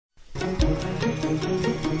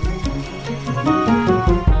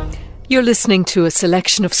You're listening to a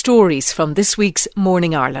selection of stories from this week's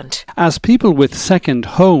Morning Ireland. As people with second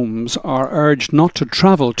homes are urged not to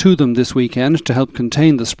travel to them this weekend to help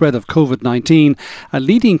contain the spread of COVID-19, a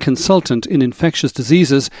leading consultant in infectious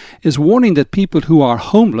diseases is warning that people who are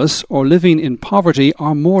homeless or living in poverty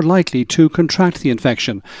are more likely to contract the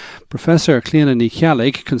infection. Professor Cliona Ní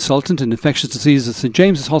Cheallaigh, consultant in infectious diseases at St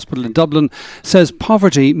James's Hospital in Dublin, says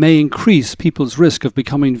poverty may increase people's risk of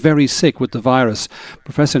becoming very sick with the virus.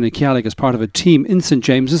 Professor Ní Cheallaigh is part of a team in St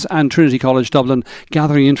James's and Trinity College Dublin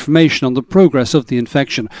gathering information on the progress of the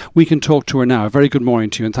infection. We can talk to her now. A very good morning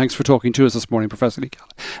to you, and thanks for talking to us this morning, Professor Ní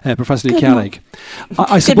Cheallaigh.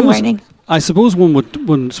 Good morning. I suppose one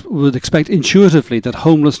would expect intuitively that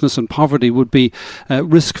homelessness and poverty would be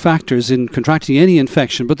risk factors in contracting any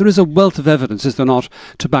infection, but there is a wealth of evidence, is there not,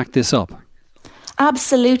 to back this up?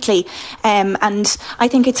 Absolutely. And I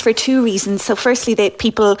think it's for two reasons. So firstly, that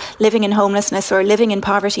people living in homelessness or living in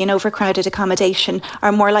poverty and overcrowded accommodation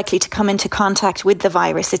are more likely to come into contact with the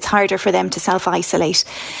virus. It's harder for them to self-isolate.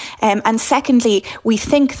 And secondly, we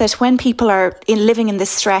think that when people are living in the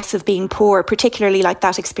stress of being poor, particularly like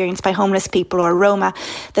that experienced by homeless people or Roma,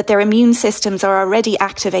 that their immune systems are already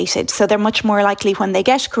activated. So they're much more likely when they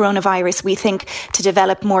get coronavirus, we think, to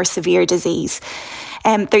develop more severe disease.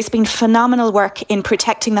 There's been phenomenal work in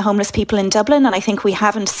protecting the homeless people in Dublin, and I think we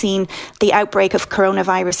haven't seen the outbreak of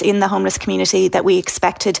coronavirus in the homeless community that we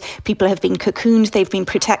expected. People have been cocooned, they've been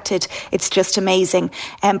protected. It's just amazing.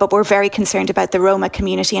 But we're very concerned about the Roma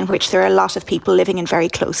community, in which there are a lot of people living in very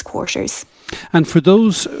close quarters. And for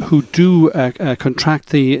those who do contract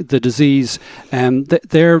the disease,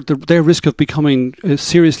 their risk of becoming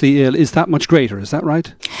seriously ill is that much greater, is that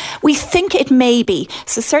right? We think it may be.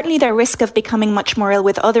 So certainly their risk of becoming much more ill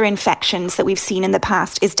with other infections that we've seen in the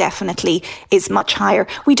past is much higher.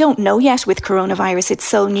 We don't know yet with coronavirus, it's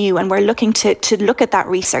so new, and we're looking to look at that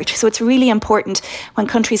research. So it's really important when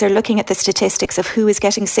countries are looking at the statistics of who is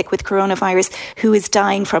getting sick with coronavirus, who is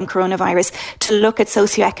dying from coronavirus, to look at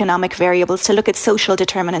socioeconomic variables, to look at social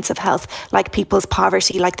determinants of health, like people's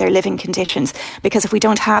poverty, like their living conditions. Because if we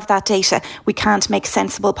don't have that data, we can't make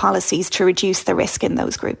sensible policies to reduce the risk in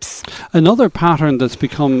those groups. Another pattern that's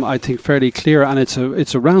become, I think, fairly clear, and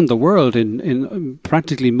it's around the world in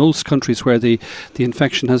practically most countries where the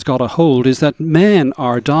infection has got a hold, is that men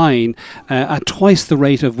are dying at twice the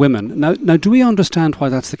rate of women. Now, do we understand why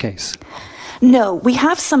that's the case? No, we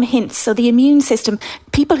have some hints. So the immune system,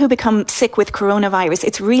 people who become sick with coronavirus,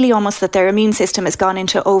 it's really almost that their immune system has gone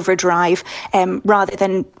into overdrive rather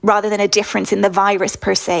than a difference in the virus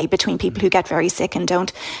per se between people who get very sick and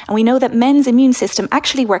don't. And we know that men's immune system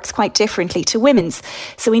actually works quite differently to women's.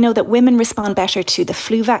 So we know that women respond better to the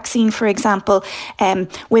flu vaccine, for example.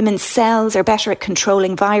 Women's cells are better at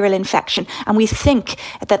controlling viral infection. And we think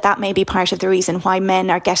that may be part of the reason why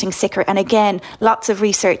men are getting sicker. And again, lots of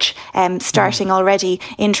research starting already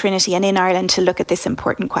in Trinity and in Ireland to look at this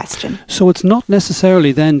important question. So it's not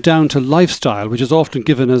necessarily then down to lifestyle, which is often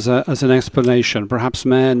given as an explanation. Perhaps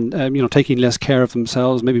men, taking less care of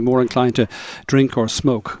themselves, maybe more inclined to drink or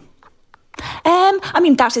smoke.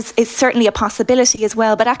 That is certainly a possibility as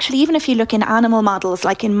well. But actually, even if you look in animal models,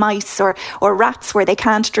 like in mice or rats where they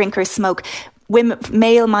can't drink or smoke,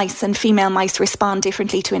 male mice and female mice respond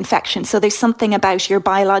differently to infection. So there's something about your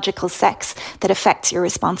biological sex that affects your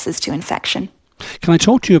responses to infection. Can I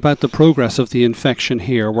talk to you about the progress of the infection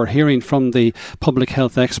here? We're hearing from the public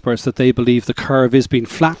health experts that they believe the curve is being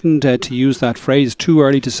flattened, to use that phrase. Too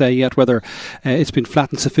early to say yet whether it's been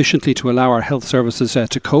flattened sufficiently to allow our health services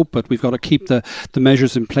to cope, but we've got to keep the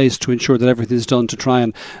measures in place to ensure that everything is done to try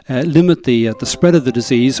and limit the spread of the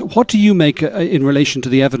disease. What do you make in relation to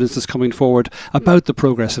the evidence that's coming forward about the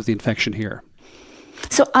progress of the infection here?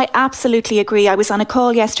 So I absolutely agree. I was on a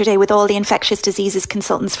call yesterday with all the infectious diseases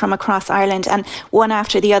consultants from across Ireland, and one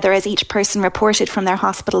after the other, as each person reported from their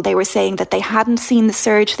hospital, they were saying that they hadn't seen the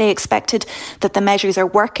surge they expected, that the measures are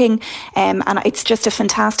working, and it's just a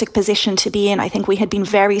fantastic position to be in. I think we had been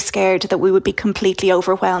very scared that we would be completely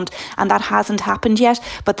overwhelmed, and that hasn't happened yet,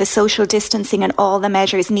 but the social distancing and all the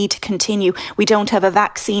measures need to continue. We don't have a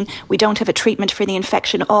vaccine, we don't have a treatment for the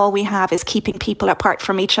infection. All we have is keeping people apart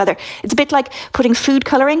from each other. It's a bit like putting food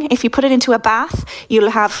colouring. If you put it into a bath,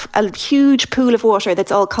 you'll have a huge pool of water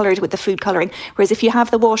that's all coloured with the food colouring. Whereas if you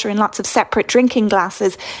have the water in lots of separate drinking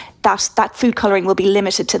glasses, that food colouring will be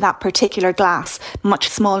limited to that particular glass, much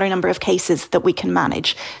smaller number of cases that we can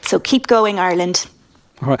manage. So keep going, Ireland.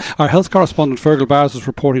 Our health correspondent Fergal Bowers was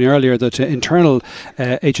reporting earlier that internal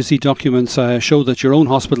HSE documents show that your own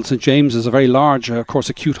hospital, St James, is a very large, of course,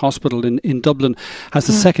 acute hospital in Dublin, has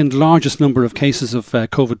the second largest number of cases of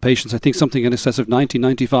COVID patients. I think something in excess of 90,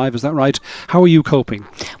 95. Is that right? How are you coping?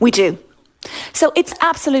 We do. So it's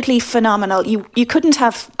absolutely phenomenal. You couldn't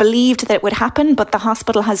have believed that it would happen, but the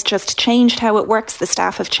hospital has just changed how it works. The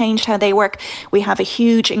staff have changed how they work. We have a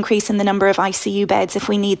huge increase in the number of ICU beds if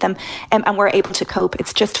we need them, and we're able to cope.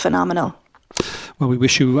 It's just phenomenal. Well, we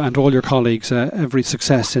wish you and all your colleagues every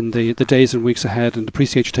success in the days and weeks ahead, and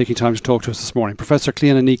appreciate you taking time to talk to us this morning. Professor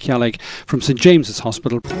Cliona Ní Cheallaigh from St James's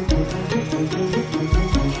Hospital.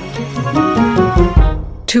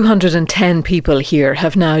 210 people here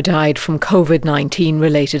have now died from COVID-19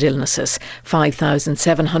 related illnesses.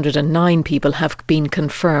 5,709 people have been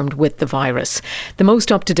confirmed with the virus. The most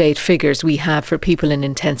up-to-date figures we have for people in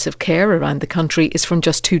intensive care around the country is from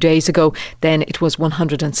just 2 days ago. Then it was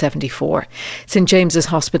 174. St James's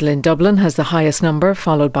Hospital in Dublin has the highest number,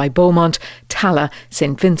 followed by Beaumont, Tallaght,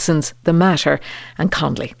 St Vincent's, The Mater and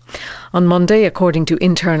Conley. On Monday, according to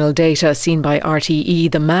internal data seen by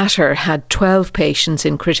RTE, The Mater had 12 patients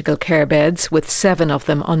in critical care beds, with 7 of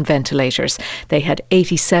them on ventilators. They had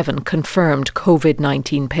 87 confirmed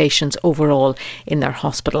COVID-19 patients overall in their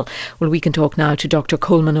hospital. Well, we can talk now to Dr.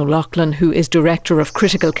 Coleman O'Loughlin, who is Director of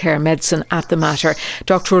Critical Care Medicine at The Mater.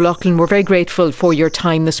 Dr. O'Loughlin, we're very grateful for your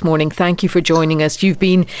time this morning. Thank you for joining us. You've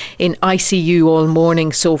been in ICU all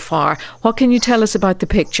morning so far. What can you tell us about the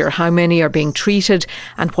picture? How many are being treated,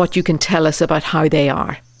 and what you can tell us about how they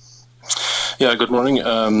are? Yeah, good morning.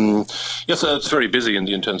 Yes, it's very busy in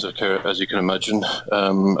the intensive care, as you can imagine.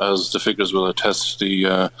 As the figures will attest,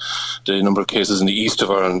 the number of cases in the east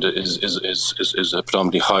of Ireland is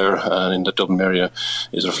predominantly higher, and in the Dublin area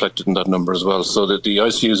is reflected in that number as well. So that the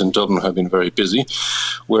ICUs in Dublin have been very busy.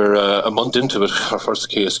 We're a month into it. Our first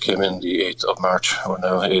case came in the 8th of March. We're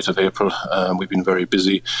now 8th of April. We've been very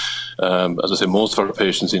busy. As I say, most of our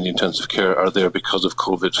patients in the intensive care are there because of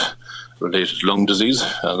COVID-related lung disease.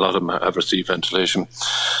 A lot of them have received ventilation.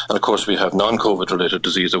 And of course, we have non-COVID related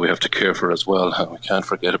disease that we have to care for as well, and we can't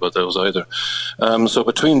forget about those either. So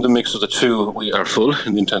between the mix of the two, we are full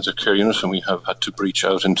in the intensive care unit, and we have had to breach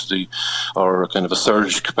out into our kind of a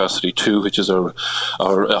surge capacity 2, which is our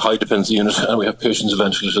high dependency unit, and we have patients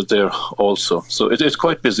ventilated there also. So it's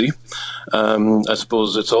quite busy. I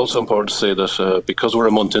suppose it's also important to say that because we're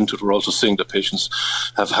a month into it, we're also seeing that patients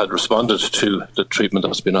have had responded to the treatment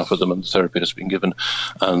that's been offered them and the therapy that's been given,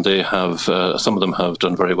 and they have some of them have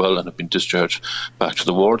done very well and have been discharged back to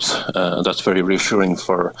the wards, and that's very reassuring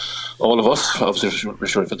for all of us, obviously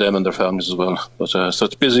reassuring for them and their families as well. But so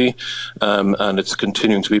it's busy, and it's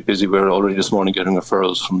continuing to be busy. We're already this morning getting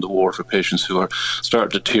referrals from the ward for patients who are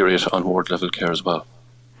starting to deteriorate on ward level care as well.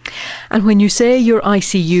 And when you say your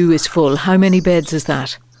ICU is full, how many beds is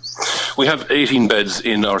that? We have 18 beds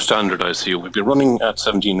in our standard ICU. We've been running at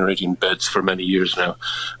 17 or 18 beds for many years now.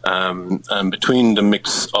 And between the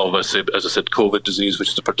mix of, as I said, COVID disease, which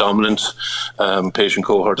is the predominant patient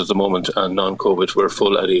cohort at the moment, and non-COVID, we're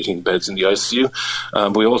full at 18 beds in the ICU.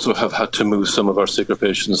 We also have had to move some of our sicker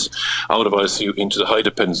patients out of ICU into the high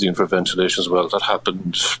dependency unit for ventilation as well. That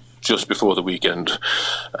happened just before the weekend.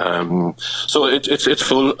 So it's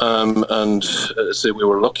full, and say we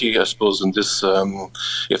were lucky, I suppose, in this,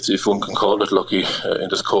 if one can call it lucky, in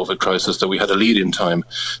this COVID crisis, that we had a lead-in time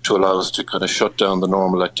to allow us to kind of shut down the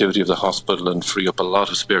normal activity of the hospital and free up a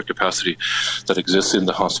lot of spare capacity that exists in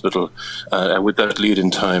the hospital. And with that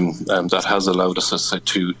lead-in time, that has allowed us, as I said,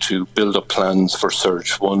 to build up plans for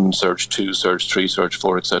Surge 1, Surge 2, Surge 3, Surge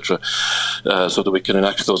 4, etc., so that we can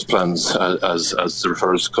enact those plans as the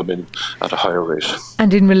referrals come in at a higher rate.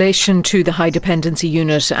 And in relation to the high dependency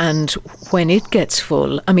unit, and when it gets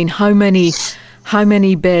full, I mean, how many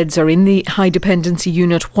beds are in the high dependency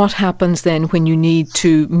unit? What happens then when you need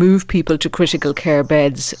to move people to critical care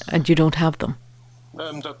beds and you don't have them?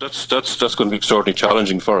 That's going to be extraordinarily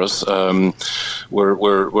challenging for us.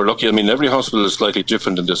 We're lucky. I mean, every hospital is slightly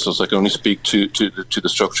different in this, so I can only speak to the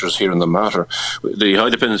structures here in the Mater. The high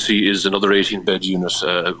dependency is another 18-bed unit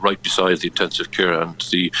right beside the intensive care, and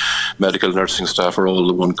the medical nursing staff are all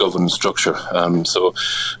the one governance structure. So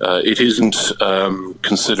it isn't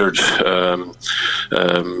considered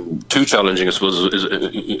too challenging, I suppose.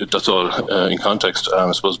 That's all in context,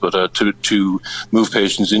 I suppose. But to move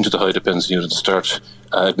patients into the high dependency unit and start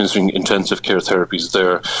administering intensive care therapies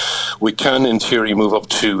there, we can in theory move up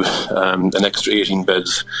to an extra 18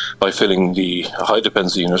 beds by filling the high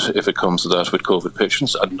dependency unit if it comes to that, with COVID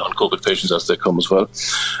patients and non-COVID patients as they come as well.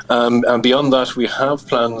 And beyond that, we have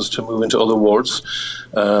plans to move into other wards.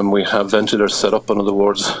 We have ventilators set up on other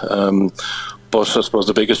wards. But I suppose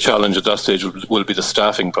the biggest challenge at that stage will be the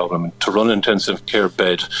staffing problem. To run an intensive care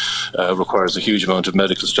bed requires a huge amount of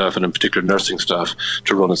medical staff and in particular nursing staff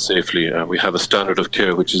to run it safely. We have a standard of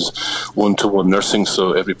care which is 1-to-1 nursing,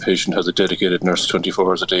 so every patient has a dedicated nurse 24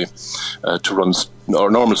 hours a day to run our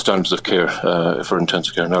normal standards of care for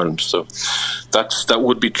intensive care in Ireland. So that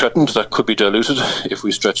would be threatened, that could be diluted if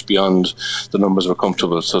we stretch beyond the numbers we're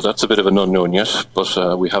comfortable. So that's a bit of an unknown yet,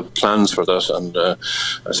 but we have plans for that, and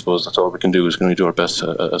I suppose that's all we can do is going to do our best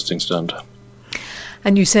as things stand.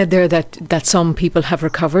 And you said there that some people have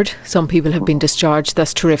recovered, some people have been discharged.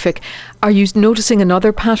 That's terrific. Are you noticing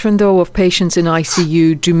another pattern, though, of patients in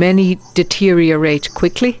ICU? Do many deteriorate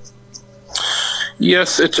quickly?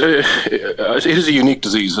 Yes, it is a unique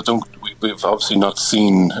disease. We've obviously not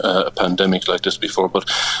seen a pandemic like this before, but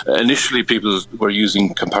initially people were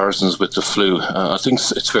using comparisons with the flu. I think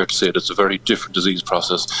it's fair to say that it's a very different disease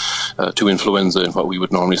process to influenza and what we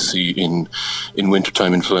would normally see in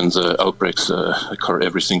wintertime. Influenza outbreaks occur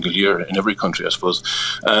every single year in every country, I suppose.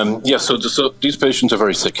 So these patients are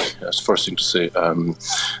very sick. That's the first thing to say.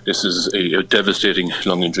 This is a devastating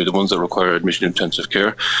lung injury, the ones that require admission in intensive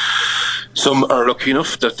care. Some are lucky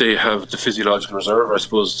enough that they have the physiological reserve, I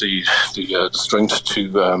suppose, the strength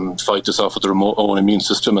to fight this off with their own immune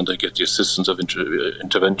system, and they get the assistance of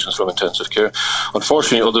interventions from intensive care.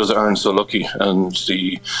 Unfortunately, others aren't so lucky, and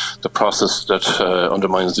the process that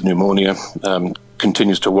undermines the pneumonia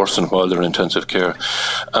continues to worsen while they're in intensive care.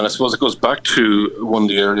 And I suppose it goes back to one of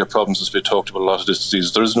the earlier problems as we talked about a lot of this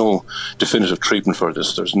disease. There is no definitive treatment for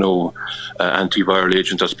this. There's no antiviral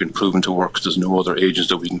agent that's been proven to work. There's no other agents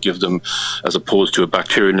that we can give them, as opposed to a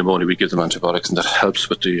bacterial pneumonia. We give them antibiotics, and that helps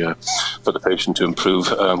with for the patient to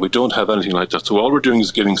improve. We don't have anything like that. So all we're doing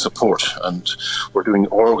is giving support, and we're doing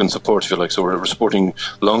organ support, if you like. So we're supporting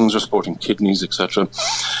lungs, we're supporting kidneys, etc.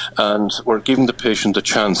 And we're giving the patient a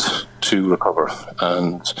chance to recover.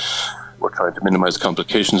 And we're trying to minimise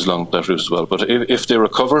complications along that route as well. But if they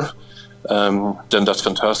recover, then that's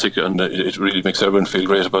fantastic, and it really makes everyone feel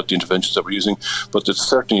great about the interventions that we're using. But it's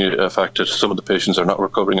certainly a fact that some of the patients are not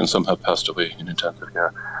recovering and some have passed away in intensive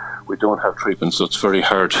care. We don't have treatment, so it's very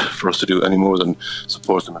hard for us to do any more than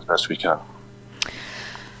support them as best we can.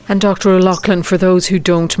 And Dr. O'Loughlin, for those who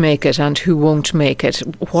don't make it and who won't make it,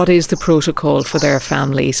 what is the protocol for their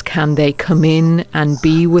families? Can they come in and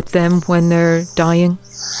be with them when they're dying?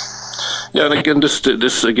 Yeah, and again,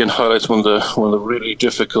 this again highlights one of the really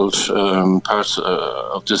difficult parts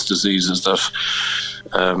of this disease is that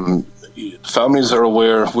families are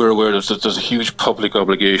aware. We're aware that there's a huge public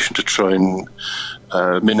obligation to try and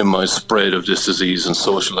minimise spread of this disease, and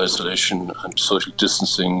social isolation and social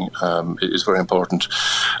distancing is very important.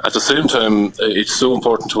 At the same time, it's so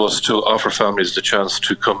important to us to offer families the chance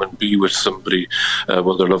to come and be with somebody, their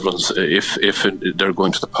loved ones, if they're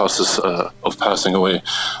going through the process of passing away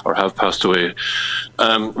or have passed away.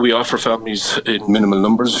 We offer families in minimal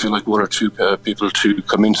numbers, if you like, 1 or 2 people to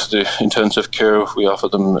come into the intensive care. We offer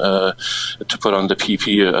them to put on the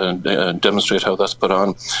PPE and demonstrate how that's put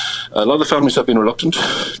on. A lot of the families have been reluctant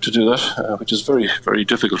to do that, which is very, very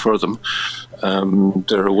difficult for them.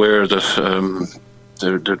 They're aware that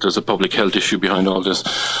there's a public health issue behind all this,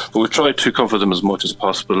 but we've tried to comfort them as much as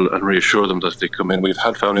possible and reassure them that if they come in. We've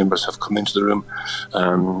had family members have come into the room,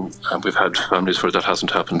 and we've had families where that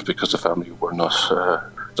hasn't happened because the family were not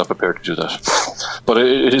prepared to do that. But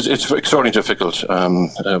it's extraordinarily difficult.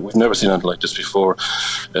 We've never seen anything like this before.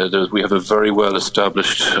 We have a very well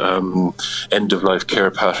established end-of-life care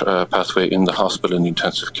pathway in the hospital in the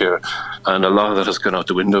intensive care, and a lot of that has gone out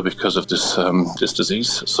the window because of this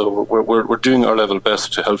disease. So we're doing our level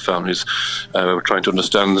best to help families. We're trying to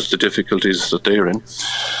understand the difficulties that they're in.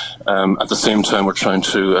 At the same time, we're trying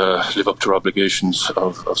to live up to our obligations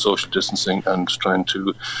of social distancing and trying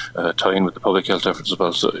to tie in with the public health efforts as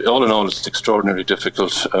well. So all in all, it's extraordinarily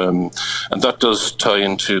difficult, and that does tie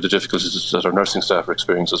into the difficulties that our nursing staff are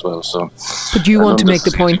experiencing as well. So, but you want to make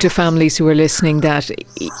the point to families who are listening that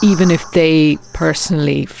even if they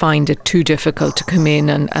personally find it too difficult to come in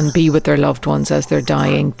and be with their loved ones as they're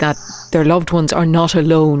dying, that their loved ones are not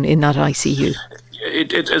alone in that ICU.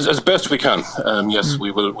 It as best we can. Yes,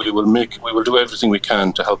 we will do everything we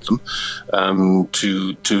can to help them,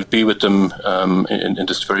 to be with them in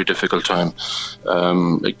this very difficult time.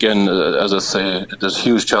 Again, as I say, there's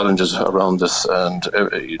huge challenges around this, and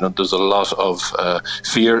there's a lot of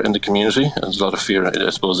fear in the community, and there's a lot of fear,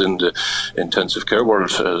 I suppose, in the intensive care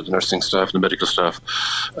world, the nursing staff, the medical staff,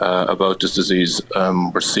 about this disease.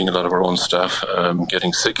 We're seeing a lot of our own staff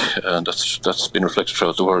getting sick, and that's been reflected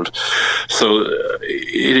throughout the world. So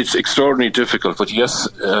it's extraordinarily difficult. But yes,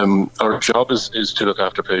 our job is to look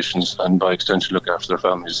after patients and by extension look after their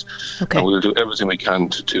families. Okay. And we'll do everything we can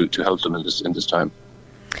to help them in this time.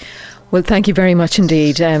 Well, thank you very much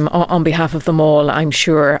indeed. On behalf of them all, I'm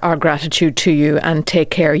sure our gratitude to you, and take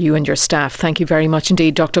care, you and your staff. Thank you very much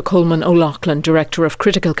indeed. Dr. Coleman O'Loughlin, Director of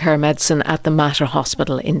Critical Care Medicine at the Mater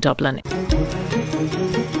Hospital in Dublin.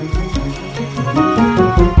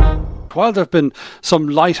 While there have been some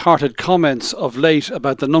light-hearted comments of late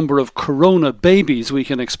about the number of corona babies we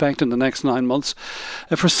can expect in the next 9 months,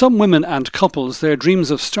 for some women and couples, their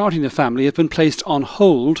dreams of starting a family have been placed on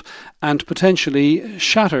hold and potentially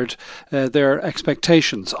shattered their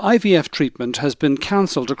expectations. IVF treatment has been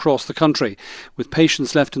cancelled across the country, with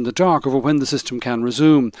patients left in the dark over when the system can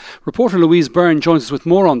resume. Reporter Louise Byrne joins us with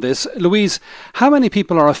more on this. Louise, how many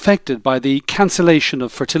people are affected by the cancellation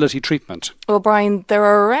of fertility treatment? Well, Brian, there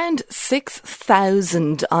are around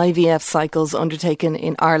 6,000 IVF cycles undertaken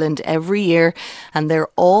in Ireland every year, and they're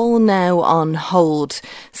all now on hold.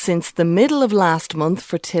 Since the middle of last month,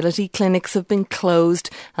 fertility clinics have been closed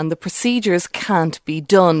and the procedures can't be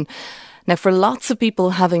done. Now, for lots of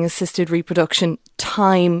people having assisted reproduction,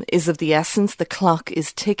 time is of the essence. The clock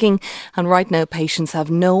is ticking, and right now patients have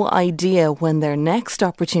no idea when their next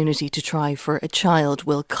opportunity to try for a child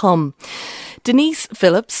will come. Denise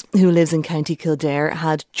Phillips, who lives in County Kildare,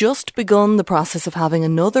 had just begun the process of having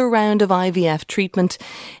another round of IVF treatment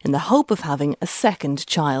in the hope of having a second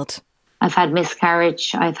child. I've had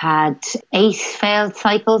miscarriage. I've had 8 failed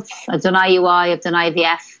cycles. I've done IUI. I've done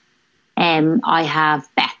IVF. I have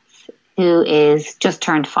Beth, who is just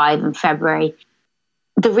turned 5 in February.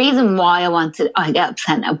 The reason why I get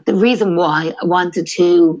upset now, the reason why I wanted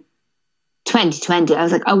to 2020, I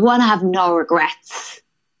was like, I want to have no regrets.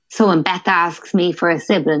 So when Beth asks me for a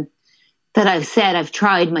sibling, that I've said I've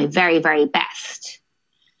tried my very, very best.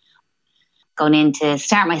 Going in to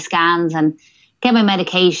start my scans and get my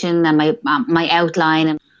medication and my outline,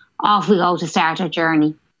 and off we go to start our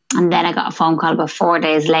journey. And then I got a phone call about 4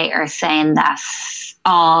 days later saying that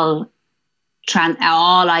all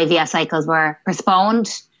IVF cycles were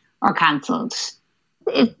postponed or cancelled.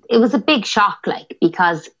 It was a big shock,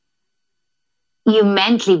 because you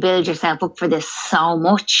mentally build yourself up for this so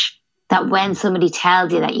much that when somebody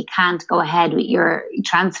tells you that you can't go ahead with your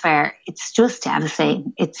transfer, it's just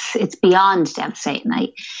devastating. It's beyond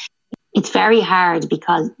devastating. It's very hard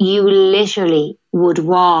because you literally would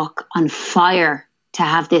walk on fire to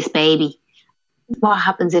have this baby. What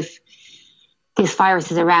happens if this virus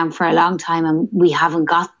is around for a long time and we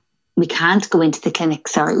can't go into the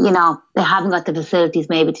clinics, or, they haven't got the facilities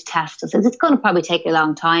maybe to test us? It's going to probably take a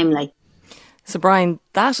long time. So, Brian,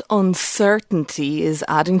 that uncertainty is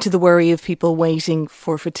adding to the worry of people waiting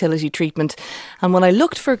for fertility treatment. And when I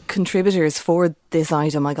looked for contributors for this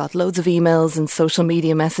item, I got loads of emails and social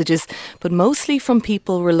media messages, but mostly from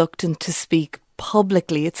people reluctant to speak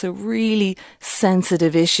publicly. It's a really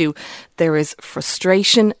sensitive issue. There is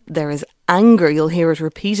frustration, there is anger. You'll hear it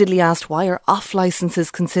repeatedly asked, why are off licences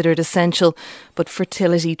considered essential, but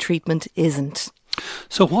fertility treatment isn't?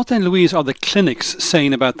 So what then, Louise, are the clinics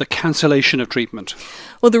saying about the cancellation of treatment?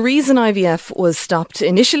 Well, the reason IVF was stopped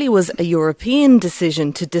initially was a European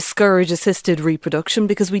decision to discourage assisted reproduction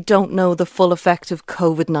because we don't know the full effect of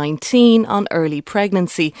COVID-19 on early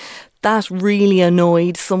pregnancy. That really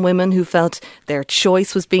annoyed some women who felt their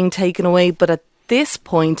choice was being taken away. But at this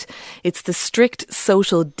point, it's the strict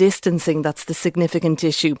social distancing that's the significant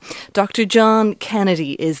issue. Dr. John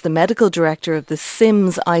Kennedy is the medical director of the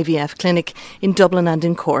Sims IVF clinic in Dublin and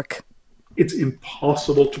in Cork. It's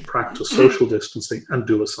impossible to practice social distancing and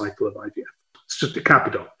do a cycle of IVF. It's just, it can't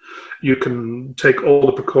be done. You can take all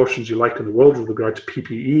the precautions you like in the world with regard to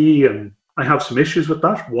PPE, and I have some issues with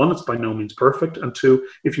that. One, it's by no means perfect. And two,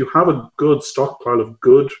 if you have a good stockpile of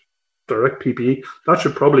good direct PPE, that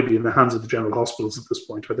should probably be in the hands of the general hospitals at this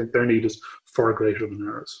point. I think their need is far greater than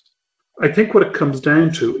ours. I think what it comes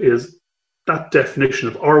down to is that definition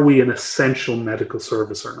of, are we an essential medical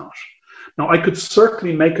service or not? Now, I could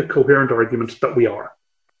certainly make a coherent argument that we are.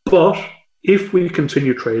 But if we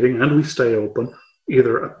continue trading and we stay open,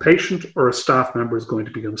 either a patient or a staff member is going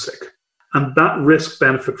to become sick. And that risk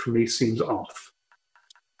benefit for me seems off.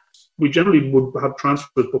 We generally would have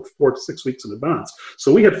transfers booked 4 to 6 weeks in advance.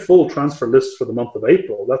 So we had full transfer lists for the month of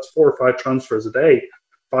April. That's 4 or 5 transfers a day,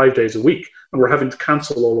 5 days a week. And we're having to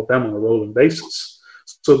cancel all of them on a rolling basis.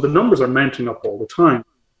 So the numbers are mounting up all the time.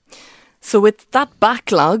 So with that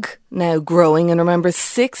backlog now growing, and remember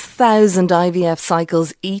 6,000 IVF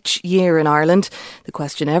cycles each year in Ireland, the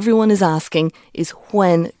question everyone is asking is,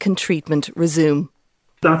 when can treatment resume?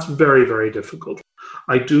 That's very, very difficult.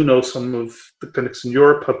 I do know some of the clinics in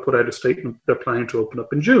Europe have put out a statement they're planning to open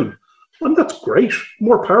up in June. And that's great.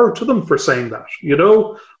 More power to them for saying that.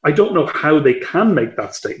 I don't know how they can make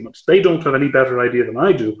that statement. They don't have any better idea than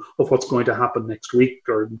I do of what's going to happen next week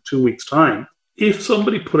or in 2 weeks' time. If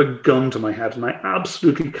somebody put a gun to my head, and I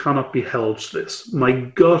absolutely cannot be held to this, my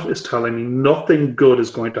gut is telling me nothing good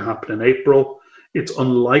is going to happen in April. It's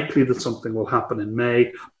unlikely that something will happen in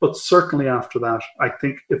May, but certainly after that, I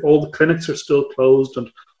think if all the clinics are still closed and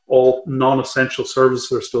all non-essential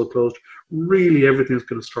services are still closed, really everything's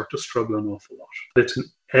going to start to struggle an awful lot. It's in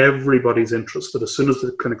everybody's interest that as soon as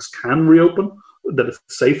the clinics can reopen, that it's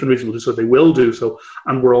safe and reasonable to do so, they will do so.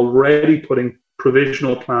 And we're already putting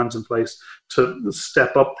provisional plans in place to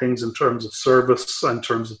step up things in terms of service, in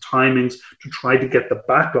terms of timings, to try to get the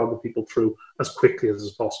backlog of people through as quickly as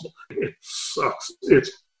is possible. It sucks. It's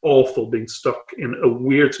awful being stuck in a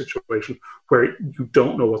weird situation where you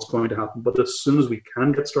don't know what's going to happen. But as soon as we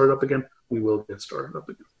can get started up again, we will get started up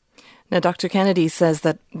again. Now, Dr. Kennedy says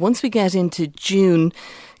that once we get into June,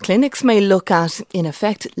 clinics may look at, in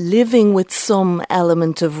effect, living with some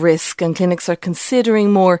element of risk, and clinics are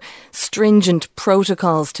considering more stringent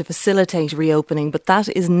protocols to facilitate reopening, but that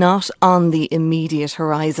is not on the immediate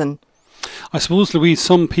horizon. I suppose, Louise,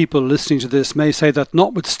 some people listening to this may say that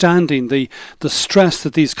notwithstanding the stress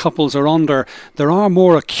that these couples are under, there are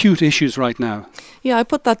more acute issues right now. Yeah, I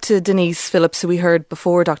put that to Denise Phillips, who we heard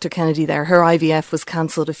before Dr. Kennedy there. Her IVF was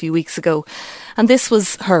cancelled a few weeks ago, and this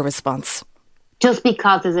was her response. Just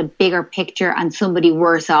because there's a bigger picture and somebody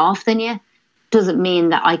worse off than you doesn't mean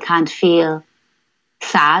that I can't feel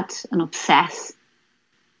sad and upset.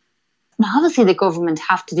 Now, obviously the government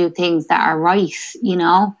have to do things that are right,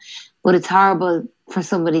 but it's horrible for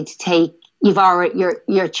somebody to take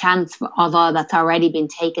your chance of all that's already been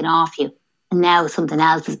taken off you, and now something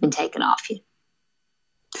else has been taken off you.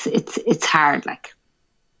 It's hard, like.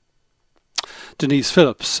 Denise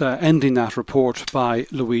Phillips, ending that report by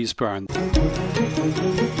Louise Byrne.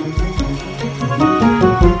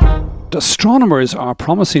 Astronomers are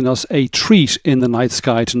promising us a treat in the night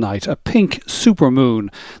sky tonight, a pink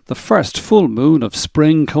supermoon, the first full moon of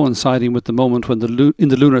spring, coinciding with the moment when in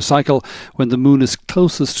the lunar cycle when the moon is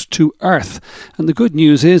closest to Earth. And the good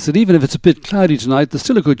news is that even if it's a bit cloudy tonight, there's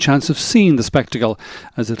still a good chance of seeing the spectacle,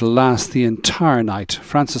 as it'll last the entire night.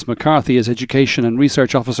 Francis McCarthy is Education and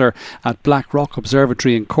Research Officer at Black Rock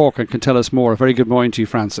Observatory in Cork and can tell us more. A very good morning to you,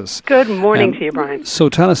 Francis. Good morning to you, Brian. So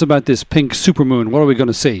tell us about this pink supermoon. What are we going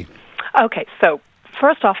to see? Okay, so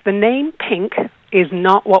first off, the name pink is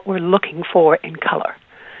not what we're looking for in colour.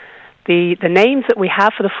 The names that we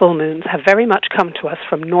have for the full moons have very much come to us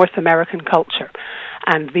from North American culture,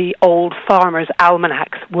 and the old farmers'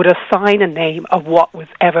 almanacs would assign a name of what was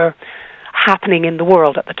ever happening in the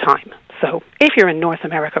world at the time. So if you're in North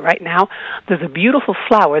America right now, there's a beautiful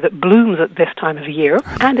flower that blooms at this time of year,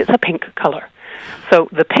 and it's a pink colour. So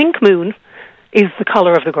the pink moon is the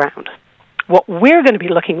colour of the ground. What we're going to be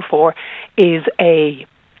looking for is a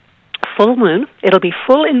full moon. It'll be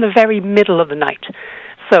full in the very middle of the night.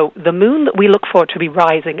 So the moon that we look for to be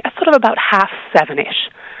rising at sort of about 7:30-ish.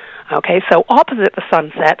 Okay, so opposite the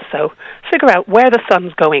sunset, so figure out where the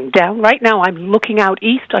sun's going down. Right now I'm looking out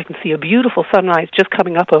east. I can see a beautiful sunrise just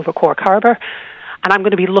coming up over Cork Harbour, and I'm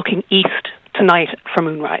going to be looking east tonight for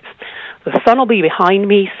moonrise. The sun will be behind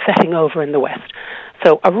me, setting over in the west.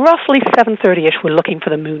 So roughly 7:30-ish, we're looking for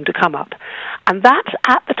the moon to come up. And that's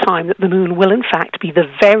at the time that the moon will, in fact, be the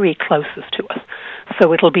very closest to us.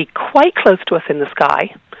 So it'll be quite close to us in the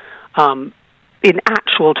sky, in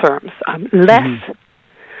actual terms.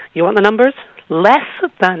 You want the numbers? Less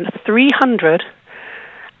than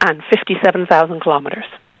 357,000 kilometres.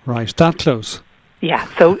 Right, that close. Yeah,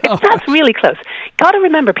 so that's really close. Got to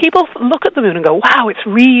remember, people look at the moon and go, wow, it's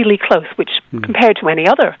really close, which compared to any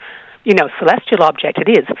other celestial object it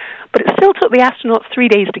is. But it still took the astronauts 3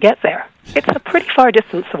 days to get there. It's a pretty far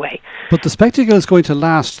distance away. But the spectacle is going to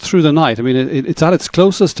last through the night. I mean, it's at its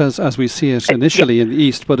closest as we see it initially in the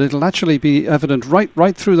east, but it'll actually be evident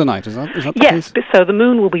right through the night. Is that the case? Yes, so the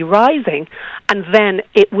moon will be rising, and then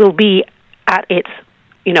it will be at its,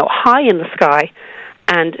 high in the sky,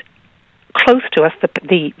 and close to us.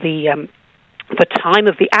 The time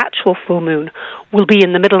of the actual full moon will be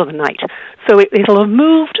in the middle of the night. So it'll have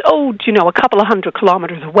moved, a couple of 100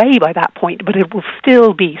 kilometres away by that point, but it will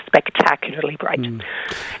still be spectacularly bright.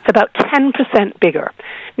 It's about 10% bigger.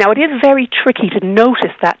 Now, it is very tricky to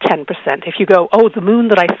notice that 10%. If you go, the moon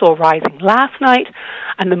that I saw rising last night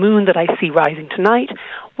and the moon that I see rising tonight,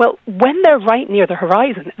 Well, when they're right near the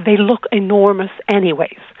horizon, they look enormous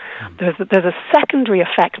anyways. There's a secondary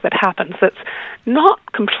effect that happens that's not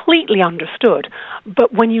completely understood,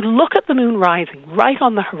 but when you look at the moon rising right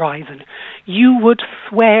on the horizon, you would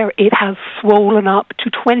swear it has swollen up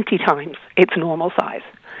to 20 times its normal size.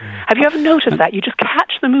 Have you ever noticed that? You just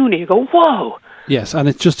catch the moon and you go, whoa. Yes, and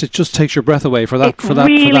it just takes your breath away for that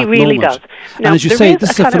really moment. Does. Now, and as you say,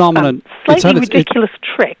 this is a phenomenon. Slightly ridiculous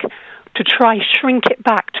trick to try shrink it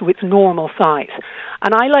back to its normal size.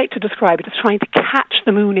 And I like to describe it as trying to catch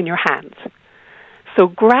the moon in your hands. So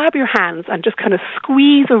grab your hands and just kind of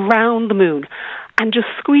squeeze around the moon and just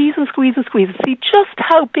squeeze and squeeze and squeeze and see just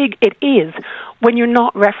how big it is when you're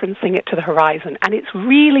not referencing it to the horizon. And it's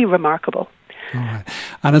really remarkable. All right.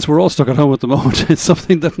 And as we're all stuck at home at the moment, it's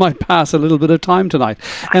something that might pass a little bit of time tonight.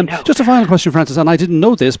 Just a final question, Frances, and I didn't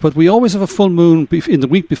know this, but we always have a full moon in the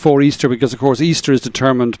week before Easter because, of course, Easter is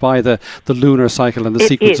determined by the lunar cycle and the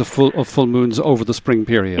sequence of full moons over the spring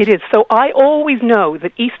period. It is. So I always know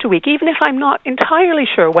that Easter week, even if I'm not entirely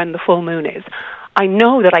sure when the full moon is, I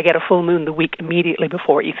know that I get a full moon the week immediately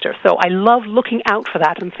before Easter. So I love looking out for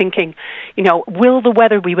that and thinking, will the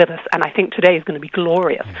weather be with us? And I think today is going to be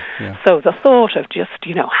glorious. Yeah. So the thought of just,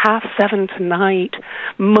 7:30 tonight,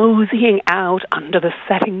 moseying out under the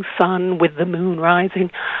setting sun with the moon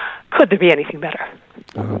rising, could there be anything better?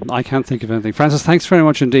 I can't think of anything. Frances, thanks very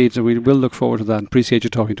much indeed. We will look forward to that. Appreciate you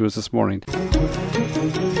talking to us this morning.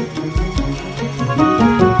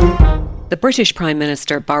 The British Prime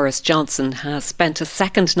Minister Boris Johnson has spent a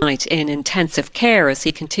second night in intensive care as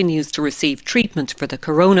he continues to receive treatment for the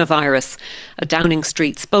coronavirus. A Downing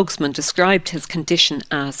Street spokesman described his condition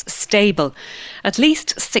as stable. At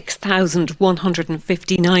least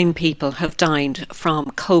 6,159 people have died from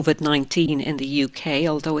COVID-19 in the UK,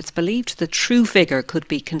 although it's believed the true figure could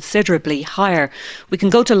be considerably higher. We can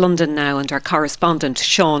go to London now and our correspondent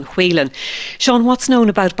Sean Whelan. Sean, what's known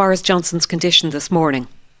about Boris Johnson's condition this morning?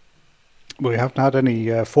 We haven't had any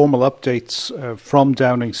formal updates from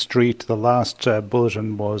Downing Street. The last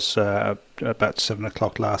bulletin was about 7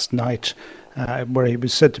 o'clock last night, where he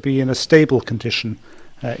was said to be in a stable condition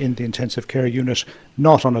in the intensive care unit,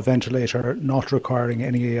 not on a ventilator, not requiring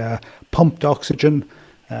any pumped oxygen,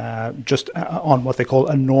 just on what they call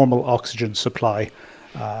a normal oxygen supply.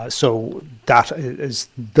 So that is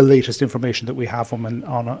the latest information that we have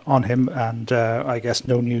on him, and I guess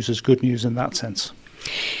no news is good news in that sense.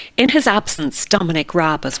 In his absence, Dominic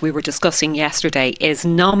Raab, as we were discussing yesterday, is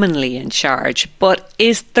nominally in charge, but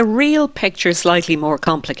is the real picture slightly more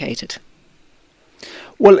complicated?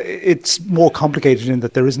 Well, it's more complicated in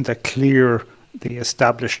that there isn't a clear, the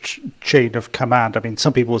established chain of command. I mean,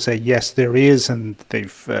 some people will say, yes, there is, and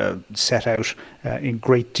they've set out in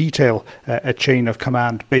great detail a chain of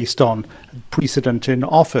command based on precedent in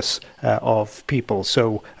office of people.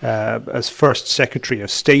 So as First Secretary of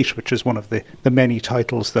State, which is one of the many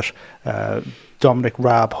titles that Dominic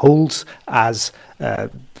Raab holds, as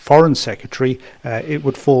Foreign Secretary, it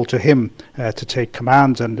would fall to him to take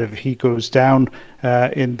command, and if he goes down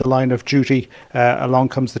in the line of duty, along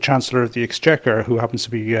comes the Chancellor of the Exchequer, who happens to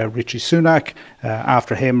be Rishi Sunak.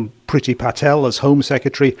 After him, Priti Patel as Home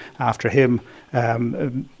Secretary. After him,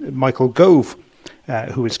 Michael Gove,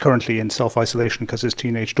 who is currently in self-isolation because his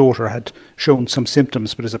teenage daughter had shown some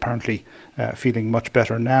symptoms but is apparently feeling much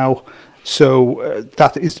better now. So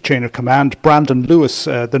that is the chain of command. Brandon Lewis,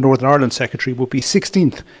 the Northern Ireland Secretary, will be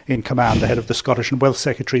 16th in command ahead of the Scottish and Welsh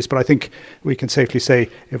Secretaries. But I think we can safely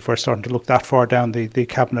say, if we're starting to look that far down the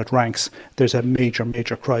cabinet ranks, there's a major,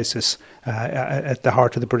 major crisis at the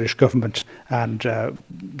heart of the British government, and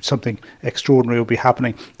something extraordinary will be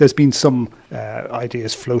happening. There's been some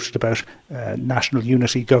ideas floated about national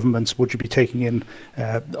unity governments. Would you be taking in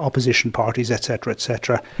opposition parties, etc.,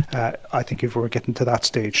 etc.? I think if we're getting to that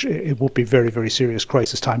stage, it will be very, very serious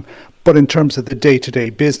crisis time. But in terms of the day-to-day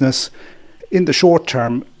business, in the short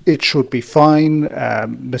term, it should be fine.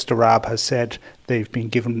 Mr. Raab has said they've been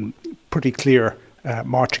given pretty clear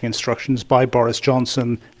marching instructions by Boris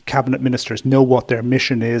Johnson. Cabinet ministers know what their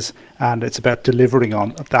mission is, and it's about delivering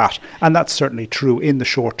on that. And that's certainly true in the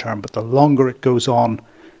short term, but the longer it goes on,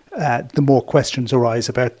 the more questions arise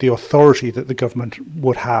about the authority that the government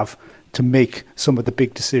would have to make some of the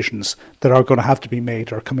big decisions that are going to have to be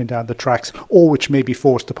made or coming down the tracks, or which may be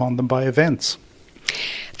forced upon them by events.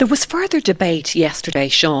 There was further debate yesterday,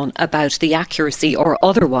 Sean, about the accuracy or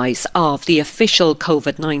otherwise of the official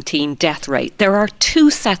COVID-19 death rate. There are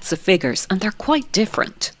two sets of figures and they're quite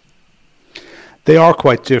different. They are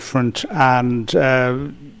quite different, and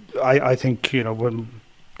I think, when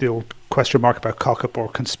the old question mark about cock-up or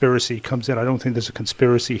conspiracy comes in, I don't think there's a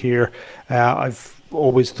conspiracy here. I've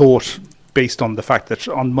always thought based on the fact that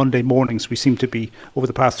on Monday mornings we seem to be, over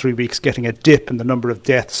the past 3 weeks, getting a dip in the number of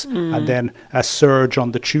deaths and then a surge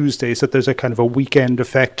on the Tuesdays, that there's a kind of a weekend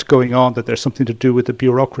effect going on, that there's something to do with the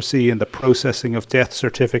bureaucracy and the processing of death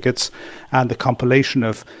certificates and the compilation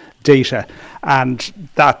of data. And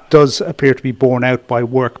that does appear to be borne out by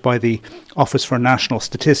work by the Office for National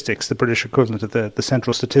Statistics, the British equivalent of the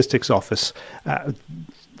Central Statistics Office.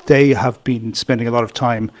 They have been spending a lot of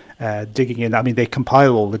time digging in. I mean, they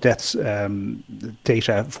compile all the deaths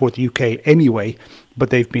data for the UK anyway,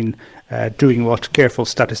 but they've been doing what careful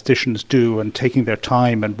statisticians do and taking their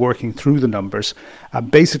time and working through the numbers.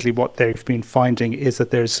 Basically, what they've been finding is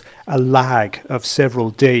that there's a lag of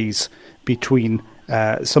several days between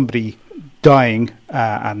somebody dying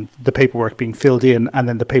and the paperwork being filled in and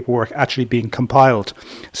then the paperwork actually being compiled.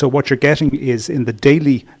 So what you're getting is, in the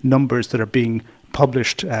daily numbers that are being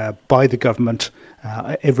published by the government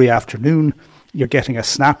every afternoon, you're getting a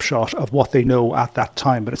snapshot of what they know at that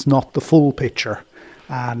time, but it's not the full picture.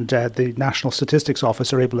 And the National Statistics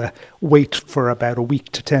Office are able to wait for about a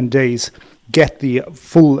week to 10 days, get the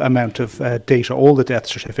full amount of data, all the death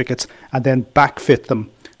certificates, and then backfit them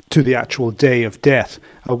to the actual day of death.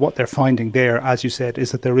 What they're finding there, as you said,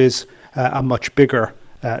 is that there is a much bigger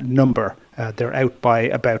number. They're out by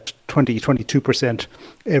about 22%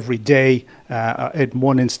 every day. In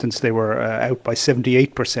one instance, they were out by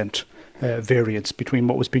 78% variance between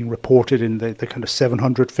what was being reported in the kind of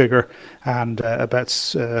 700 figure and about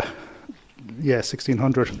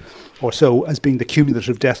 1,600 or so as being the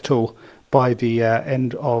cumulative death toll by the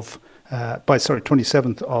end of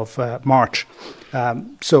 27th of March.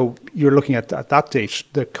 So you're looking at that date,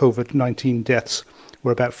 the COVID-19 deaths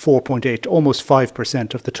were about 4.8, almost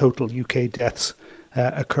 5% of the total UK deaths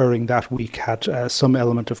occurring that week had some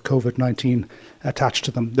element of COVID-19 attached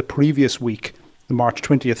to them. The previous week, the March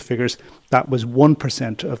 20th figures, that was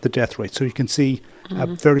 1% of the death rate. So you can see a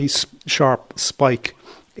very sharp spike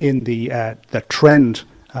in the trend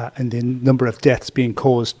in the number of deaths being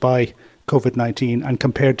caused by COVID-19, and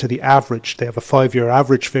compared to the average, they have a 5-year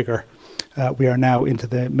average figure. We are now into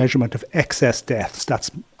the measurement of excess deaths. That's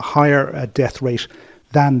a higher death rate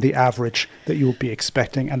than the average that you would be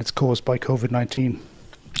expecting, and it's caused by COVID-19.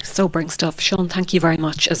 Sobering stuff. Sean, thank you very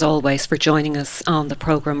much, as always, for joining us on the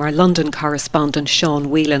programme. Our London correspondent, Sean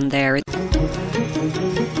Whelan, there.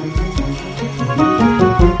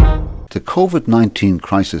 The COVID-19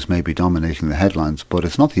 crisis may be dominating the headlines, but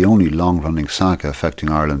it's not the only long-running saga affecting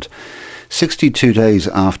Ireland. 62 days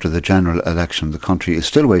after the general election, the country is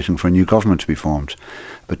still waiting for a new government to be formed.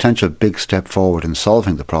 A potential big step forward in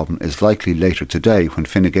solving the problem is likely later today, when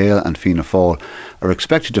Fine Gael and Fianna Fáil are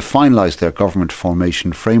expected to finalise their government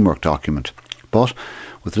formation framework document. But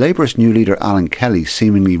with Labour's new leader Alan Kelly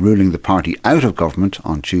seemingly ruling the party out of government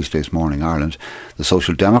on Tuesday's Morning Ireland, the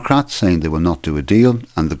Social Democrats saying they will not do a deal,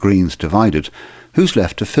 and the Greens divided, who's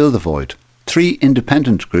left to fill the void? 3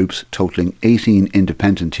 independent groups, totalling 18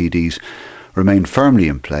 independent TDs, remain firmly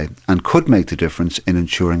in play and could make the difference in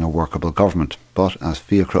ensuring a workable government. But, as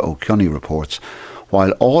Fiachra O'Kearney reports,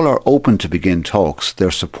 while all are open to begin talks,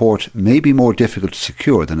 their support may be more difficult to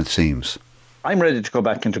secure than it seems. I'm ready to go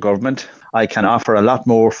back into government. I can offer a lot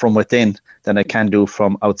more from within than I can do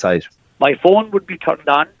from outside. My phone would be turned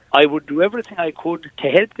on. I would do everything I could to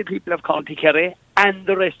help the people of County Kerry and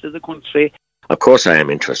the rest of the country. Of course I am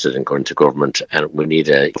interested in going to government, and we need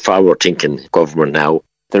a forward-thinking government now.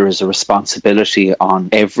 There is a responsibility on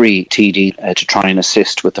every TD to try and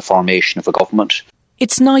assist with the formation of a government.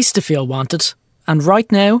 It's nice to feel wanted, and right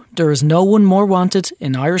now there is no one more wanted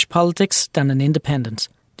in Irish politics than an independent.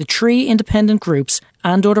 The 3 independent groups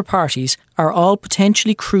and other parties are all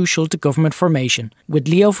potentially crucial to government formation, with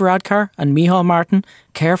Leo Varadkar and Micheál Martin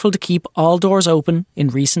careful to keep all doors open in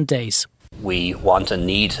recent days. We want and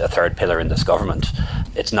need a third pillar in this government.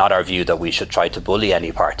 It's not our view that we should try to bully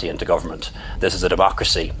any party into government. This is a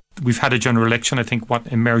democracy. We've had a general election. I think what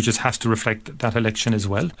emerges has to reflect that election as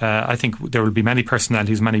well. I think there will be many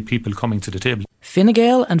personalities, many people coming to the table. Fine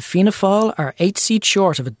Gael and Fianna Fáil are 8 seats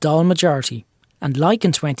short of a Dáil majority, and like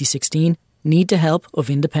in 2016, need the help of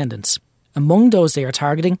independents. Among those they are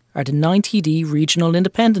targeting are the 9TD Regional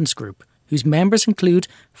Independence Group, whose members include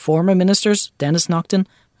former ministers Denis Naughton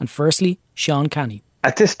and firstly Sean Canny.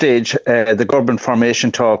 At this stage, the government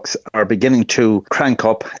formation talks are beginning to crank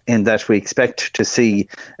up, in that we expect to see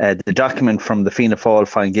the document from the Fianna Fáil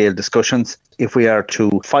Fine Gael discussions. If we are to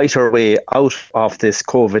fight our way out of this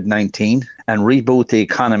COVID-19 and reboot the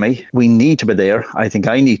economy, we need to be there. I think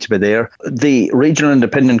I need to be there. The Regional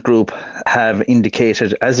Independent Group have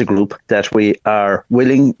indicated as a group that we are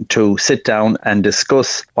willing to sit down and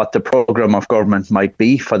discuss what the programme of government might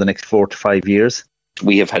be for the next 4 to 5 years.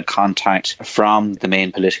 We have had contact from the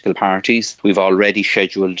main political parties. We've already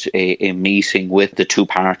scheduled a meeting with the two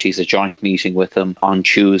parties, a joint meeting with them on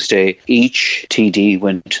Tuesday. Each TD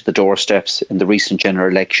went to the doorsteps in the recent general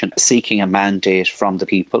election seeking a mandate from the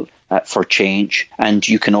people for change, and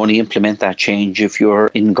you can only implement that change if you're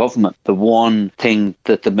in government. The one thing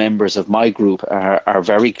that the members of my group are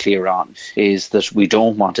very clear on is that we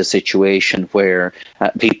don't want a situation where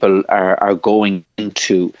people are going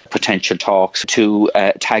into potential talks to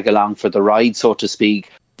tag along for the ride, so to speak.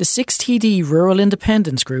 The 6TD Rural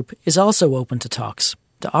Independence Group is also open to talks.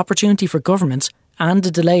 The opportunity for government and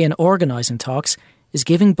the delay in organising talks is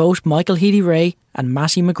giving both Michael Healy-Rae and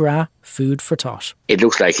Mattie McGrath food for thought. It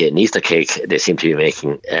looks like an Easter cake they seem to be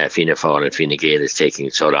making. Fianna Fáil and Fine Gael is taking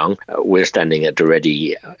so long. We're standing at the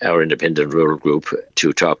ready, our independent rural group,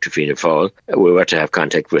 to talk to Fianna Fáil. We were to have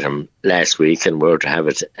contact with them last week and we were to have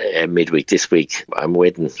it midweek this week. I'm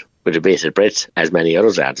waiting with a bated breath, as many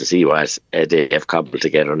others are, to see what they have cobbled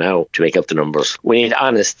together now to make up the numbers. We need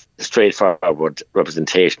honest, straightforward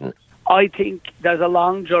representation. I think there's a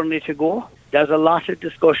long journey to go. There's a lot of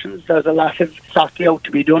discussions. There's a lot of sorting out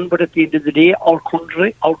to be done. But at the end of the day, our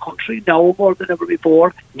country now more than ever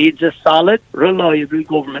before needs a solid, reliable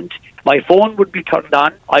government. My phone would be turned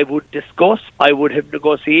on. I would discuss. I would have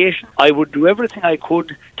negotiation. I would do everything I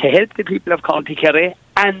could to help the people of County Kerry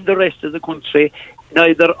and the rest of the country.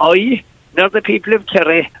 Neither I nor the people of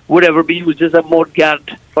Kerry would ever be used as a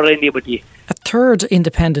mudguard for anybody. A third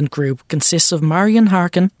independent group consists of Marion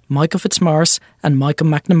Harkin, Michael Fitzmaurice and Michael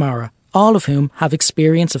McNamara, all of whom have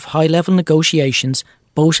experience of high-level negotiations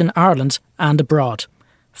both in Ireland and abroad.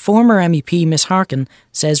 Former MEP Miss Harkin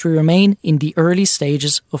says we remain in the early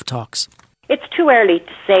stages of talks. It's too early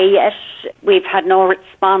to say yet. We've had no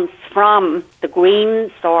response from the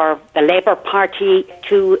Greens or the Labour Party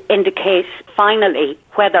to indicate finally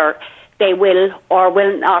whether they will or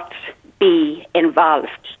will not be involved.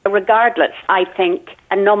 Regardless, I think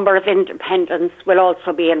a number of independents will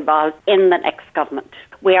also be involved in the next government.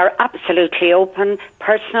 We are absolutely open.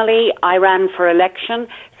 Personally, I ran for election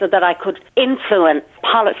so that I could influence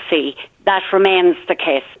policy. That remains the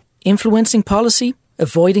case. Influencing policy,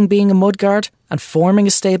 avoiding being a mudguard and forming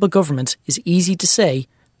a stable government is easy to say,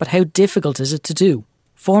 but how difficult is it to do?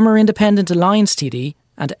 Former Independent Alliance TD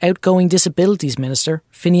and outgoing Disabilities Minister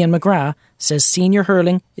Finian McGrath says senior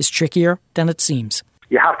hurling is trickier than it seems.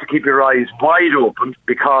 You have to keep your eyes wide open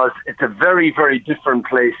because it's a very, very different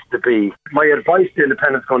place to be. My advice to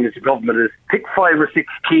independents going into government is pick 5 or 6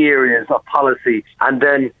 key areas of policy and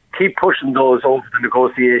then keep pushing those over the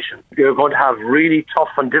negotiation. You're going to have really tough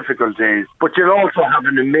and difficult days, but you'll also have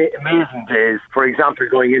an amazing days, for example,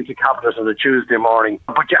 going into Cabinet on a Tuesday morning.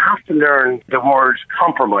 But you have to learn the word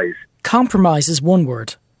compromise. Compromise is one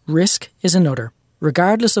word, risk is another.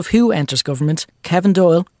 Regardless of who enters government, Kevin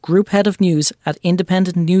Doyle, Group Head of News at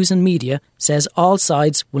Independent News and Media, says all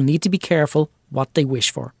sides will need to be careful what they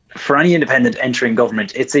wish for. For any independent entering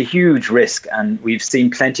government, it's a huge risk, and we've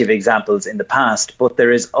seen plenty of examples in the past, but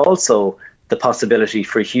there is also the possibility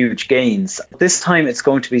for huge gains. This time it's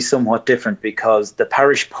going to be somewhat different because the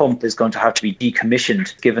parish pump is going to have to be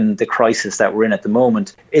decommissioned given the crisis that we're in at the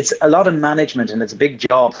moment. It's a lot of management and it's a big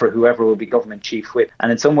job for whoever will be government chief whip.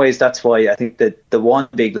 And in some ways that's why I think that the one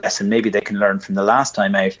big lesson maybe they can learn from the last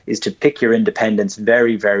time out is to pick your independents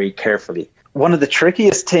very, very carefully. One of the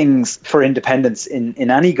trickiest things for independents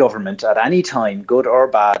in any government at any time, good or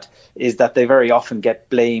bad, is that they very often get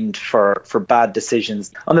blamed for bad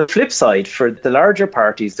decisions. On the flip side, for the larger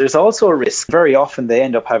parties, there's also a risk. Very often they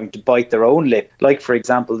end up having to bite their own lip. Like, for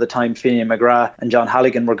example, the time Finian McGrath and John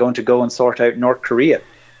Halligan were going to go and sort out North Korea.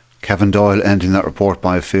 Kevin Doyle ending that report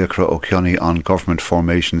by Fiachra O'Keoney on government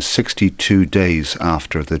formation 62 days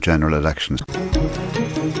after the general elections.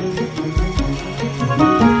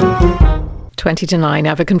 20-9. I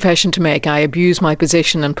have a confession to make. I abused my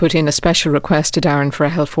position and put in a special request to Darren for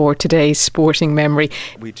help for today's sporting memory.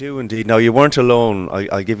 We do indeed. No, you weren't alone.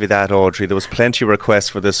 I'll give you that, Audrey. There was plenty of requests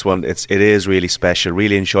for this one. It is really special.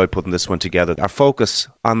 Really enjoyed putting this one together. Our focus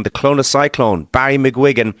on the Clonus Cyclone, Barry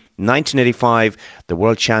McGuigan, 1985, the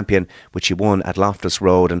world champion, which he won at Loftus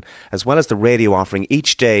Road, and as well as the radio offering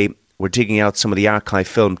each day. We're digging out some of the archive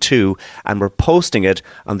film too, and we're posting it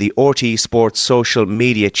on the RTE Sports social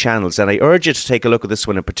media channels. And I urge you to take a look at this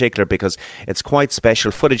one in particular because it's quite special.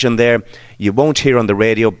 Footage in there you won't hear on the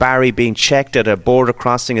radio. Barry being checked at a border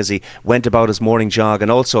crossing as he went about his morning jog, and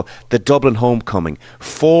also the Dublin homecoming.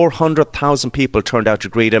 400,000 people turned out to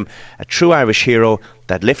greet him, a true Irish hero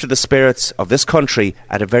that lifted the spirits of this country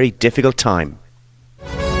at a very difficult time.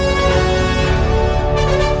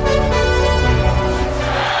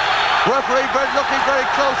 Referee looking very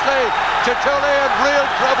closely to Tully in real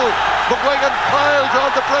trouble. McGuigan piles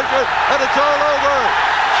on the pressure and it's all over.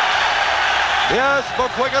 Yes,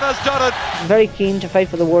 McGuigan has done it. I'm very keen to fight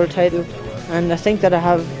for the world title, and I think that I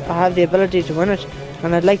have the ability to win it,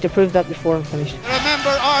 and I'd like to prove that before I'm finished.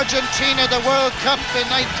 Remember Argentina, the World Cup in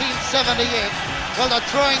 1978? Well, they're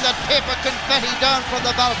throwing that paper confetti down from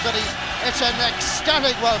the balconies. It's an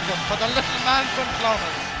ecstatic welcome for the little man from Clonmel.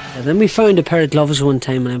 And then we found a pair of gloves one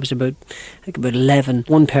time when I was about 11.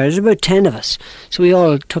 One pair, there's about 10 of us. So we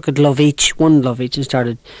all took one glove each, and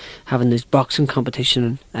started having this boxing competition.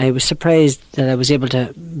 And I was surprised that I was able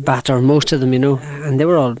to batter most of them, and they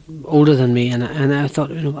were all older than me, and I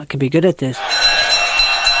thought, I could be good at this.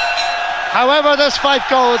 However this fight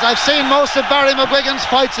goes, I've seen most of Barry McGuigan's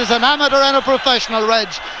fights as an amateur and a professional, Reg,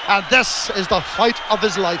 and this is the fight of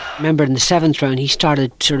his life. Remember in the 7th round he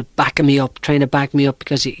started sort of trying to back me up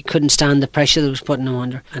because he couldn't stand the pressure that was putting him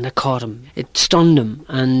under, and I caught him. It stunned him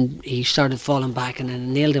and he started falling back, and then I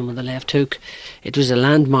nailed him with a left hook. It was a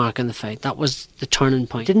landmark in the fight. That was the turning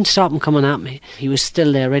point. It didn't stop him coming at me. He was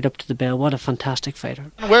still there right up to the bell. What a fantastic fighter.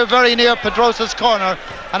 We're very near Pedrosa's corner,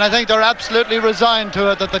 and I think they're absolutely resigned to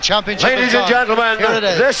it that the championship Ladies and gentlemen,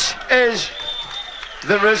 this is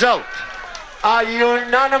the result. A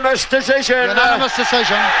unanimous decision. Unanimous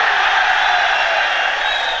decision.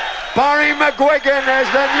 Barry McGuigan is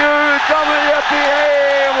the new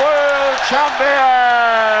WBA World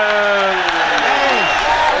Champion.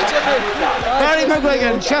 Barry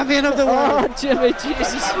McGuigan, champion of the world. Oh, Jimmy,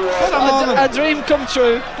 Jesus. A dream come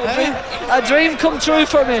true. A dream come true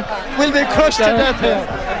for me. We'll be crushed to death here.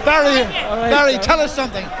 Barry, tell us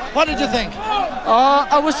something. What did you think?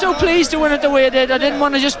 I was so pleased to win it the way I did. I didn't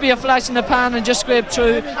want to just be a flash in the pan and just scrape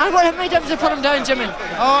through. How many times did I put him down, Jimmy?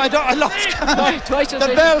 I lost count. Twice. The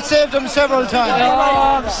bell saved him several times.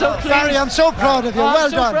 Oh, I'm so pleased. Barry, I'm so proud of you. Well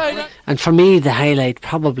done. Proud. And for me, the highlight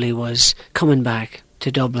probably was coming back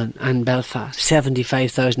to Dublin and Belfast.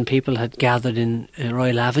 75,000 people had gathered in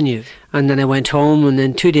Royal Avenue. And then I went home, and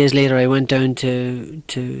then 2 days later I went down to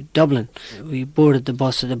Dublin. We boarded the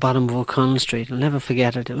bus at the bottom of O'Connell Street. I'll never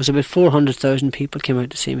forget it. It was about 400,000 people came out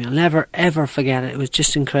to see me. I'll never, ever forget it. It was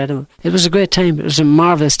just incredible. It was a great time. It was a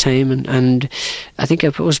marvellous time, and I think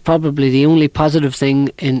it was probably the only positive thing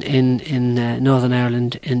in Northern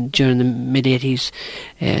Ireland during the mid-80s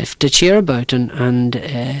to cheer about, and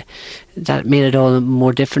that made it all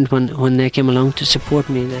more different when they came along to support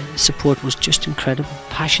me. The support was just incredible,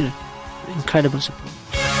 passionate, incredible support.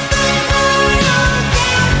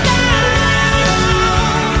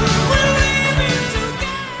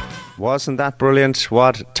 Wasn't that brilliant?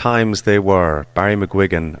 What times they were. Barry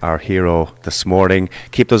McGuigan, our hero this morning.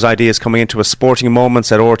 Keep those ideas coming into us.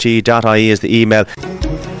 sportingmoments@rte.ie is the email.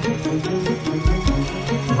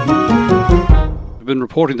 Been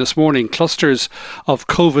reporting this morning, clusters of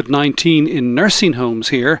COVID-19 in nursing homes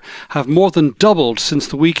here have more than doubled since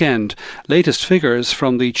the weekend. Latest figures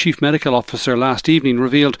from the Chief Medical Officer last evening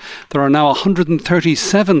revealed there are now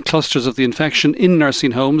 137 clusters of the infection in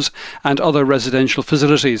nursing homes and other residential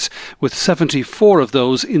facilities, with 74 of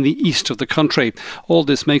those in the east of the country. All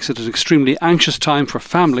this makes it an extremely anxious time for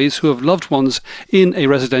families who have loved ones in a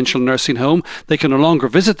residential nursing home. They can no longer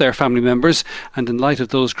visit their family members, and in light of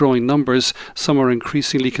those growing numbers, some are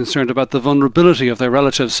increasingly concerned about the vulnerability of their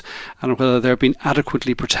relatives and whether they're being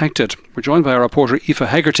adequately protected. We're joined by our reporter Aoife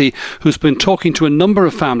Hegarty, who's been talking to a number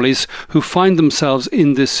of families who find themselves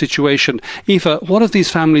in this situation. Aoife, what have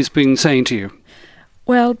these families been saying to you?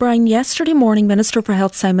 Well, Brian, yesterday morning Minister for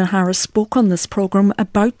Health Simon Harris spoke on this programme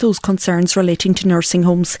about those concerns relating to nursing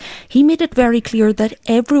homes. He made it very clear that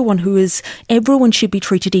everyone should be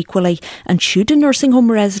treated equally, and should a nursing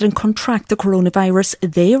home resident contract the coronavirus,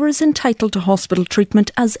 they are as entitled to hospital treatment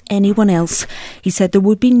as anyone else. He said there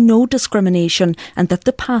would be no discrimination and that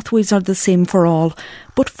the pathways are the same for all.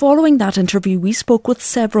 But following that interview, we spoke with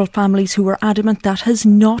several families who were adamant that has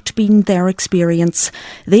not been their experience.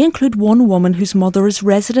 They include one woman whose mother is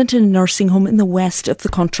resident in a nursing home in the west of the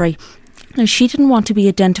country. Now, she didn't want to be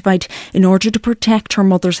identified in order to protect her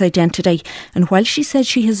mother's identity, and while she says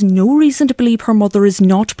she has no reason to believe her mother is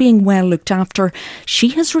not being well looked after, she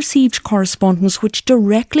has received correspondence which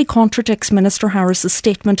directly contradicts Minister Harris's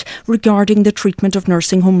statement regarding the treatment of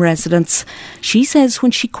nursing home residents. She says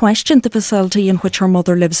when she questioned the facility in which her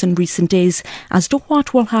mother lives in recent days as to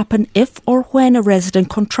what will happen if or when a resident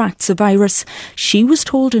contracts a virus, she was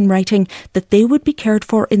told in writing that they would be cared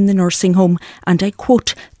for in the nursing home, and I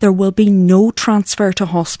quote, "There will be no transfer to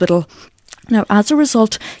hospital." Now, as a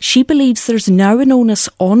result, she believes there's now an onus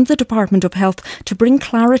on the Department of Health to bring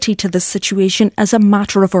clarity to this situation as a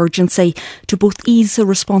matter of urgency, to both ease the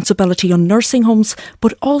responsibility on nursing homes,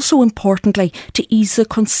 but also importantly, to ease the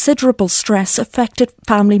considerable stress affected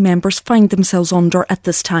family members find themselves under at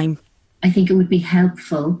this time. I think it would be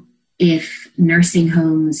helpful if nursing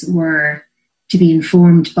homes were to be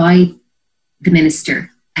informed by the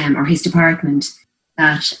Minister or his department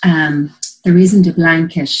that there isn't a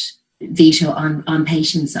blanket veto on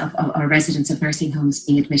patients or residents of nursing homes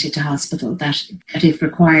being admitted to hospital, that if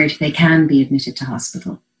required they can be admitted to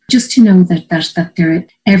hospital. Just to know that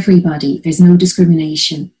everybody, there's no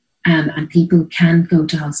discrimination, and people can go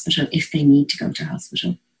to hospital if they need to go to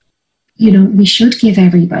hospital. We should give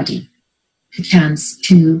everybody a chance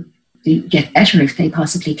to get better if they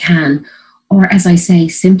possibly can, or as I say,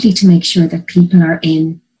 simply to make sure that people are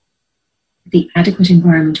in the adequate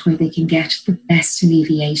environment where they can get the best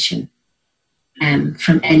alleviation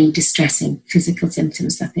from any distressing physical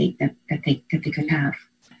symptoms that they could have.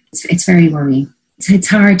 It's very worrying. It's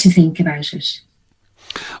hard to think about it.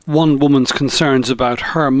 One woman's concerns about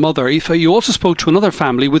her mother. Aoife, you also spoke to another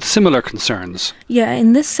family with similar concerns. Yeah,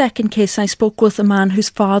 in this second case I spoke with a man whose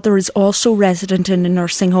father is also resident in a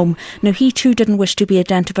nursing home. Now, he too didn't wish to be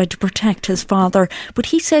identified to protect his father, but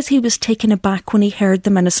he says he was taken aback when he heard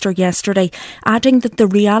the Minister yesterday, adding that the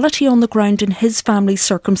reality on the ground in his family's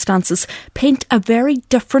circumstances paint a very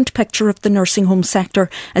different picture of the nursing home sector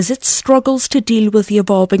as it struggles to deal with the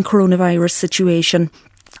evolving coronavirus situation.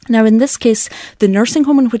 Now, in this case, the nursing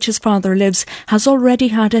home in which his father lives has already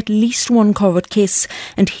had at least one COVID case,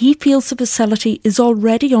 and he feels the facility is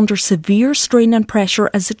already under severe strain and pressure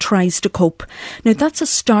as it tries to cope. Now, that's a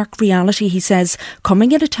stark reality, he says,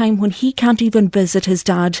 coming at a time when he can't even visit his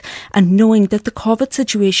dad, and knowing that the COVID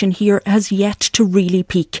situation here has yet to really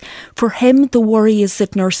peak. For him, the worry is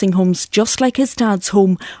that nursing homes, just like his dad's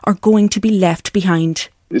home, are going to be left behind.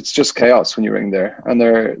 It's just chaos when you ring there, and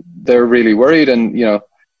they're really worried, and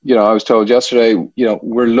I was told yesterday,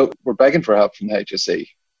 we're begging for help from the HSE,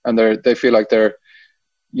 and they feel like they're,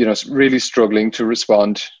 really struggling to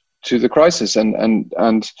respond to the crisis, and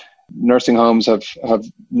nursing homes have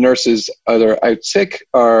nurses either out sick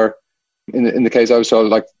or, in the case I was told,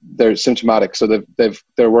 like they're symptomatic, so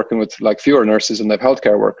they're working with like fewer nurses and they've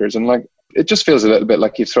healthcare workers, and like it just feels a little bit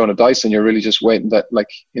like you've thrown a dice and you're really just waiting that like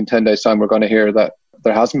in 10 days' time we're going to hear that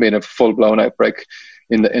there hasn't been a full blown outbreak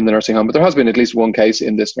in the nursing home, but there has been at least one case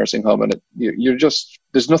in this nursing home, and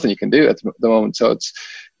there's nothing you can do at the moment. So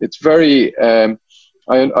it's very. I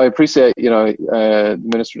appreciate the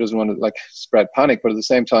Minister doesn't want to like spread panic, but at the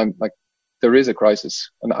same time, like there is a crisis,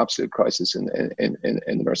 an absolute crisis in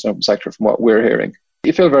the nursing home sector from what we're hearing.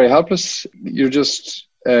 You feel very helpless. You're just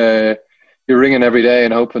you're ringing every day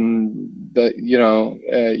and hoping that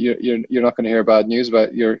you're not going to hear bad news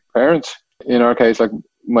about your parents. In our case, like,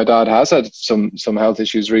 my dad has had some health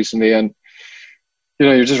issues recently, and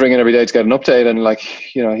you're just ringing every day to get an update, and like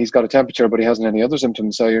he's got a temperature but he hasn't any other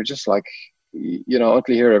symptoms, so you're just like until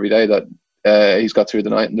you hear every day that he's got through the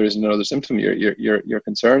night and there isn't another symptom, you're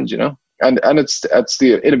concerned, and it's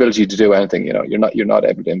the inability to do anything. You're not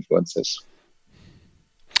able to influence this.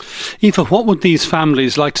 Aoife, what would these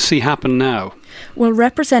families like to see happen now? Well,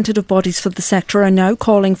 representative bodies for the sector are now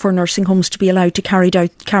calling for nursing homes to be allowed to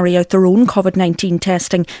carry out their own COVID-19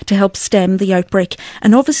 testing to help stem the outbreak.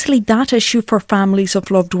 And obviously that issue for families of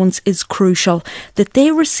loved ones is crucial, that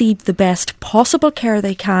they receive the best possible care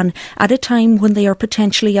they can at a time when they are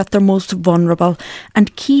potentially at their most vulnerable.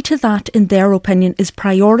 And key to that, in their opinion, is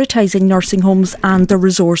prioritising nursing homes and their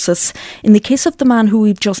resources. In the case of the man who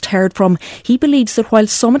we've just heard from, he believes that while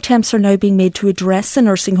some attempts are now being made to address the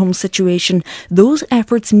nursing home situation, those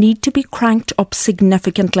efforts need to be cranked up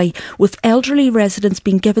significantly, with elderly residents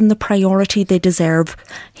being given the priority they deserve.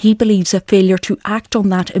 He believes a failure to act on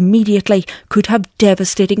that immediately could have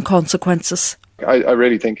devastating consequences. I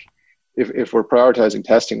really think if we're prioritising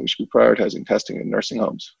testing, we should be prioritising testing in nursing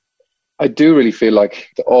homes. I do really feel like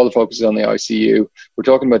all the focus is on the ICU. We're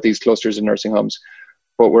talking about these clusters in nursing homes,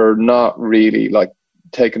 but we're not really like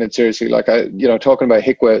taking it seriously. Like talking about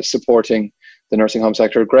HIQA supporting the nursing home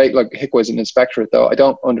sector, great. Like HIQA is an inspectorate, though.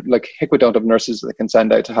 HIQA don't have nurses that they can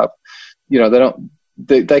send out to have,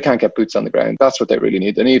 they can't get boots on the ground. That's what they really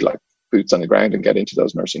need. They need like boots on the ground and get into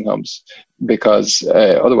those nursing homes, because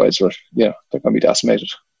otherwise they're going to be decimated.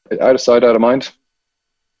 Out of sight, out of mind.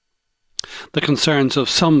 The concerns of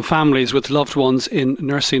some families with loved ones in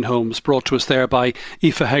nursing homes, brought to us there by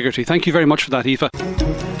Aoife Hegarty. Thank you very much for that, Aoife.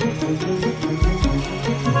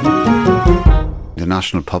 The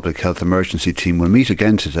National Public Health Emergency Team will meet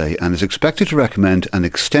again today and is expected to recommend an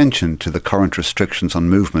extension to the current restrictions on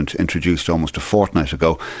movement introduced almost a fortnight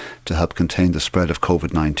ago to help contain the spread of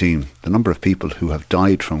COVID-19. The number of people who have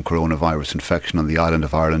died from coronavirus infection on the island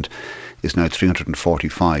of Ireland is now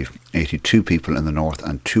 345, 82 people in the north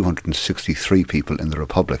and 263 people in the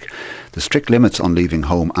Republic. The strict limits on leaving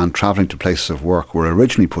home and travelling to places of work were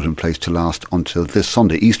originally put in place to last until this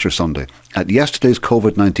Sunday, Easter Sunday. At yesterday's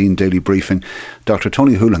COVID-19 daily briefing, Dr.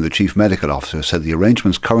 Tony Holohan, the Chief Medical Officer, said the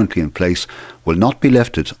arrangements currently in place will not be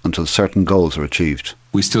lifted until certain goals are achieved.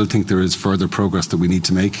 We still think there is further progress that we need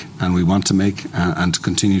to make and we want to make and to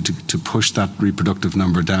continue to push that reproductive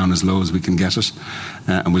number down as low as we can get it,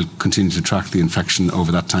 and we'll continue to track the infection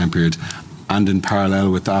over that time period. And in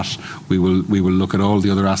parallel with that, we will look at all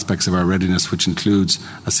the other aspects of our readiness, which includes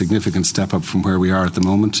a significant step up from where we are at the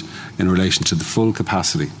moment in relation to the full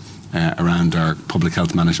capacity around our public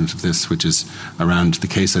health management of this, which is around the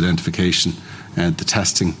case identification, the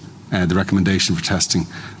testing, the recommendation for testing,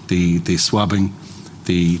 the swabbing,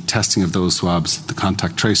 the testing of those swabs, the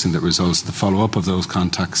contact tracing that results, the follow-up of those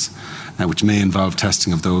contacts, which may involve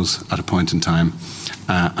testing of those at a point in time,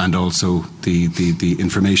 and also the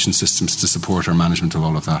information systems to support our management of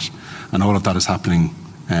all of that. And all of that is happening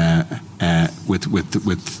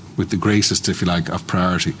with the greatest, if you like, of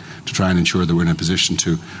priority to try and ensure that we're in a position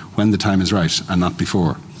to, when the time is right and not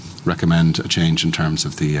before, recommend a change in terms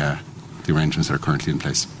of the arrangements that are currently in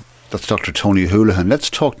place. That's Dr. Tony Holohan. Let's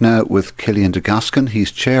talk now with Killian de Gascon. He's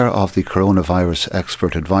chair of the Coronavirus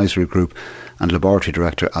Expert Advisory Group and Laboratory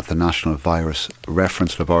Director at the National Virus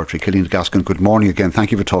Reference Laboratory. Killian de Gascon, good morning again.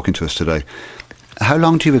 Thank you for talking to us today. How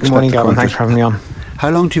long do you expect? Good morning, Gavin. Thanks for having me on. How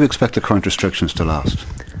long do you expect the current restrictions to last?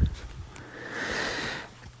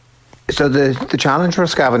 So the challenge for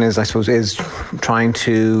us, Gavin, is trying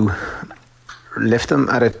to lift them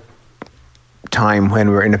at a time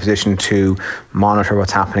when we're in a position to monitor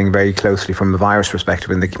what's happening very closely from a virus perspective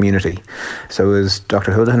in the community. So as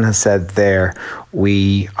Dr. Holohan has said there,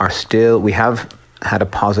 we have had a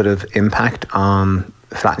positive impact on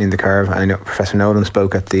flattening the curve. I know Professor Nolan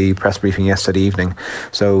spoke at the press briefing yesterday evening.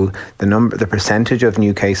 So the percentage of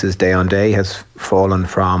new cases day on day has fallen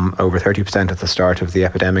from over 30% at the start of the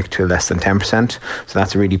epidemic to less than 10%. So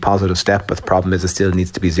that's a really positive step, but the problem is it still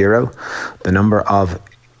needs to be zero. The number of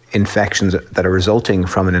infections that are resulting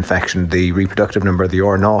from an infection, the reproductive number, the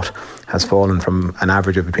R0, has fallen from an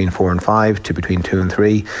average of between 4 and 5 to between 2 and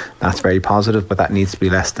 3. That's very positive, but that needs to be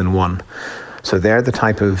less than 1. So they're the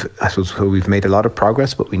type of, where we've made a lot of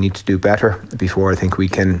progress, but we need to do better before I think we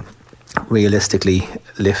can realistically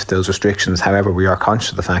lift those restrictions. However, we are conscious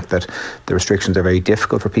of the fact that the restrictions are very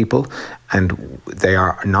difficult for people and they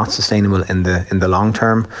are not sustainable in the long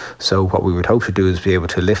term. So what we would hope to do is be able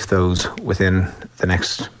to lift those within the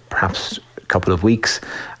next perhaps couple of weeks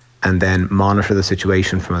and then monitor the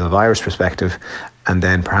situation from the virus perspective and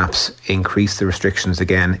then perhaps increase the restrictions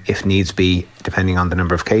again if needs be, depending on the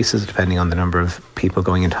number of cases, depending on the number of people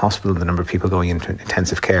going into hospital, the number of people going into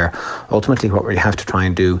intensive care. Ultimately, what we have to try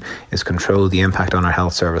and do is control the impact on our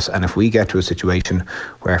health service. And if we get to a situation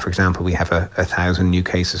where, for example, we have 1,000 new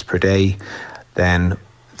cases per day, then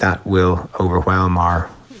that will overwhelm our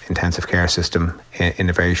intensive care system in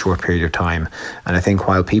a very short period of time. And I think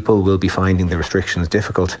while people will be finding the restrictions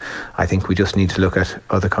difficult, I think we just need to look at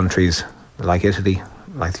other countries like Italy,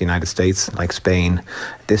 like the United States, like Spain.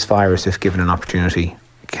 This virus, if given an opportunity,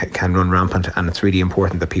 can run rampant, and it's really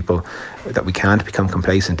important that we can't become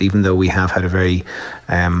complacent, even though we have had a very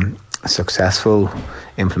successful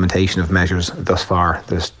implementation of measures thus far.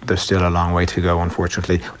 There's still a long way to go,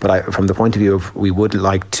 unfortunately. But from the point of view of, we would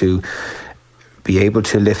like to be able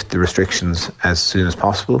to lift the restrictions as soon as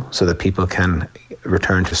possible so that people can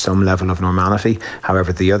return to some level of normality.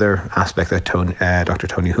 However, the other aspect that Dr.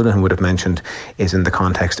 Tony Holohan would have mentioned is in the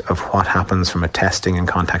context of what happens from a testing and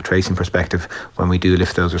contact tracing perspective when we do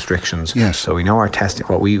lift those restrictions. Yes. So we know our testing,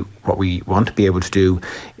 what we want to be able to do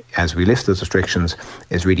as we lift those restrictions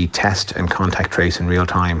is really test and contact trace in real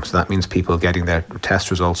time. So that means people getting their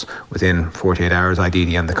test results within 48 hours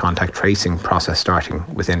ideally, and the contact tracing process starting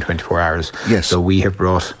within 24 hours. Yes. So we have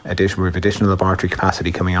additional laboratory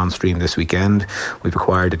capacity coming on stream this weekend. We've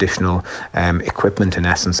acquired additional equipment in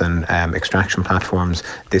essence and extraction platforms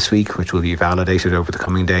this week, which will be validated over the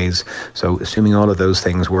coming days. So assuming all of those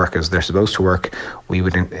things work as they're supposed to work, we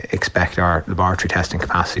would expect our laboratory testing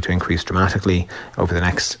capacity to increase dramatically over the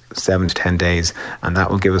next 7 to 10 days, and that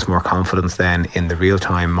will give us more confidence then in the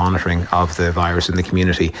real-time monitoring of the virus in the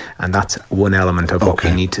community, and that's one element of what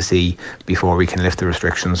we need to see before we can lift the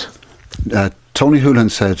restrictions. Tony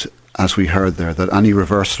Holohan said, as we heard there, that any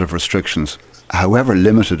reversal of restrictions however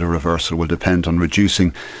limited a reversal, will depend on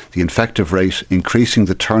reducing the infective rate, increasing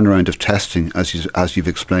the turnaround of testing, as you've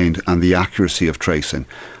explained, and the accuracy of tracing.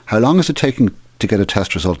 How long is it taking to get a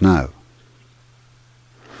test result now?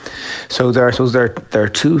 So there are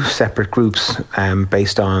two separate groups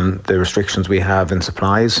based on the restrictions we have in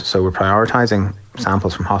supplies. So we're prioritising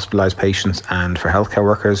samples from hospitalised patients and for healthcare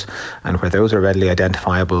workers, and where those are readily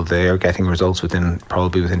identifiable, they are getting results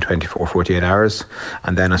probably within 24, 48 hours.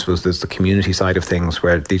 And then I suppose there's the community side of things,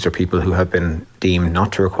 where these are people who have been deemed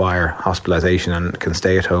not to require hospitalisation and can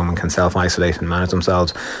stay at home and can self-isolate and manage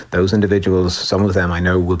themselves. Those individuals, some of them I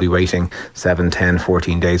know, will be waiting 7, 10,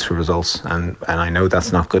 14 days for results, and I know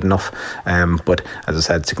that's not good enough. But as I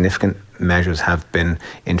said, significant measures have been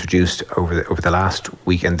introduced over the last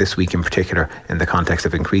week, and this week in particular, in the context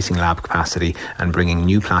of increasing lab capacity and bringing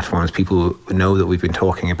new platforms. People know that we've been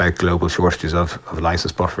talking about global shortages of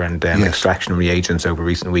lysis buffer and extraction reagents over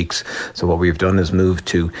recent weeks. So what we've done is move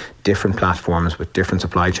to different platforms with different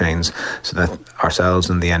supply chains, so that ourselves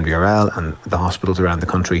and the NVRL and the hospitals around the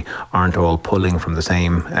country aren't all pulling from the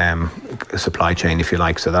same supply chain, if you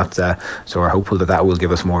like. So that's so we're hopeful that will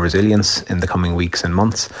give us more resilience in the coming weeks and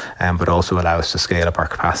months, but also allow us to scale up our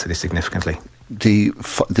capacity significantly.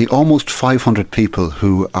 The almost 500 people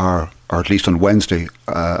who are, or at least on Wednesday,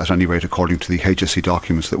 at any rate, according to the HSE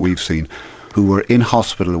documents that we've seen, who were in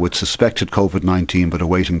hospital with suspected COVID-19 but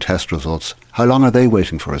awaiting test results, how long are they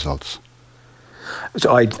waiting for results?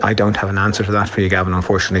 So I don't have an answer to that for you, Gavin,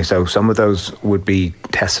 unfortunately. So some of those would be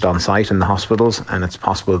tested on site in the hospitals, and it's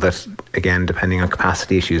possible that, again, depending on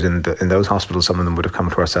capacity issues in those hospitals, some of them would have come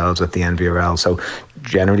to ourselves at the NVRL. So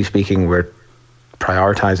generally speaking, we're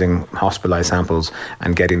prioritising hospitalised samples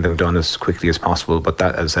and getting them done as quickly as possible. But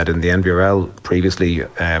that, as I said, in the NVRL previously,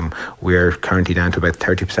 we're currently down to about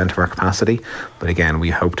 30% of our capacity. But again,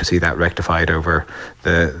 we hope to see that rectified over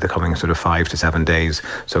the coming sort of 5 to 7 days.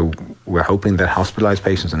 So we're hoping that hospitalised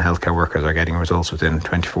patients and healthcare workers are getting results within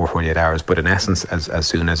 24, 48 hours. But in essence, as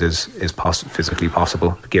soon as is physically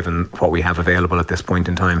possible, given what we have available at this point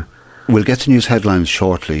in time. We'll get to news headlines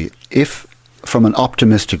shortly. If, from an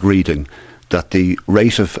optimistic reading, that the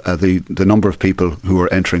rate of the number of people who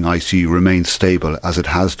are entering ICU remains stable as it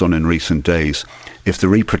has done in recent days, if the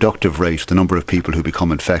reproductive rate, the number of people who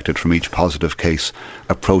become infected from each positive case,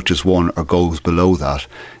 approaches 1 or goes below that,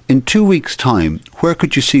 in 2 weeks' time, where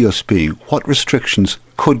could you see us being? What restrictions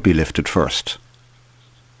could be lifted first?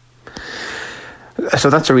 So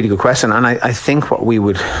that's a really good question, and I think what we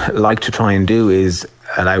would like to try and do is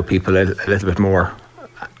allow people a little bit more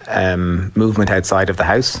movement outside of the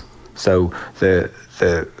house. So the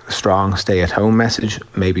strong stay-at-home message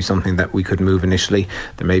may be something that we could move initially.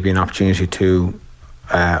 There may be an opportunity to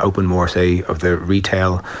open more, say, of the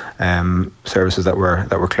retail services that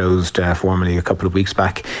were closed formally a couple of weeks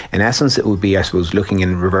back. In essence, it would be, I suppose, looking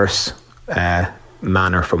in reverse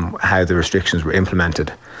manner from how the restrictions were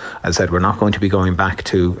implemented. As I said, we're not going to be going back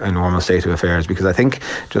to a normal state of affairs, because I think,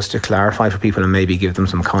 just to clarify for people and maybe give them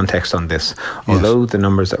some context on this, although the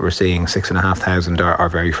numbers that we're seeing, 6,500, are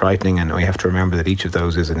very frightening, and we have to remember that each of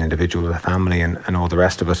those is an individual, a family, and all the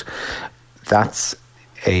rest of it, that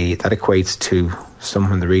equates to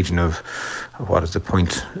somewhere in the region of, what is the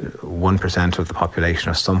 0.1% of the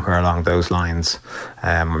population, or somewhere along those lines,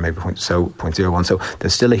 or maybe 0.01. So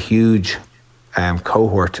there's still a huge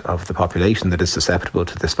cohort of the population that is susceptible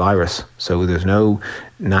to this virus. So there's no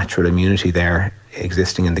natural immunity there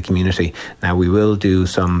existing in the community. Now, we will do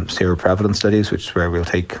some seroprevalence studies, which is where we'll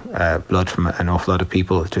take blood from an awful lot of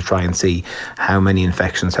people to try and see how many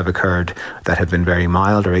infections have occurred that have been very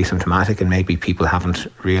mild or asymptomatic, and maybe people haven't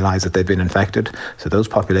realised that they've been infected. So those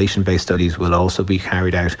population-based studies will also be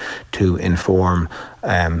carried out to inform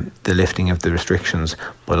the lifting of the restrictions.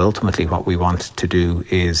 But ultimately, what we want to do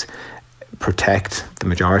is protect the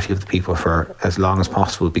majority of the people for as long as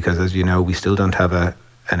possible, because, as you know, we still don't have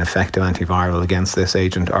an effective antiviral against this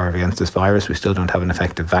agent or against this virus. We still don't have an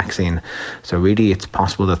effective vaccine. So really, it's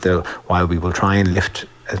possible that while we will try and lift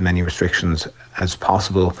as many restrictions as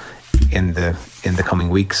possible in the coming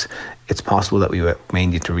weeks, it's possible that we may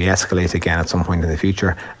need to re-escalate again at some point in the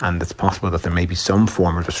future, and it's possible that there may be some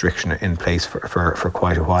form of restriction in place for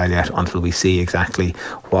quite a while yet, until we see exactly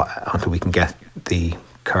until we can get the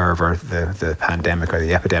curve or the pandemic or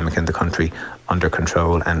the epidemic in the country under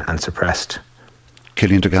control and suppressed.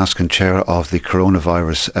 Cillian Dugascin, Chair of the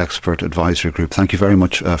Coronavirus Expert Advisory Group, thank you very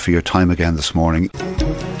much for your time again this morning.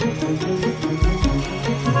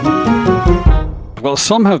 Well,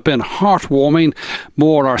 some have been heartwarming,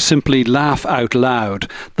 more are simply laugh out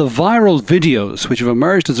loud. The viral videos which have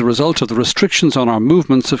emerged as a result of the restrictions on our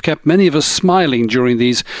movements have kept many of us smiling during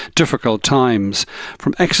these difficult times.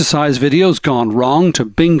 From exercise videos gone wrong to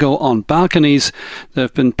bingo on balconies, there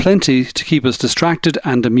have been plenty to keep us distracted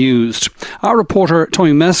and amused. Our reporter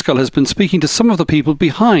Tommy Mescal has been speaking to some of the people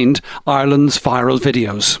behind Ireland's viral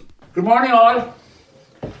videos. Good morning all,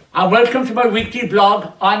 and welcome to my weekly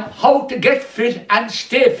blog on how to get fit and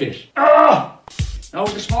stay fit. Now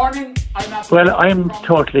this morning I'm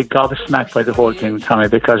totally gobsmacked by the whole thing, Tommy,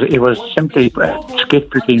 because it was simply a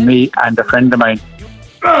skit between me and a friend of mine.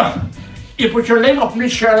 You put your leg up in the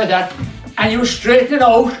chair like that and you straighten it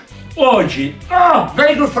out. Oh gee,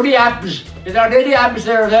 very good for the abs. Is there any abs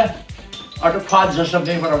there? Or the quads or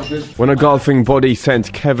something, whatever it is. When a golfing buddy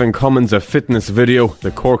sent Kevin Cummins a fitness video, the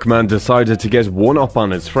Cork man decided to get one up on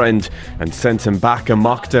his friend and sent him back a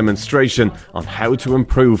mock demonstration on how to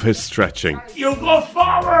improve his stretching. You go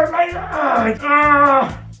forward like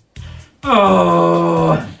that.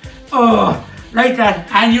 Like that,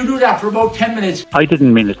 and you do that for about 10 minutes. I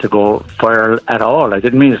didn't mean it to go viral at all. I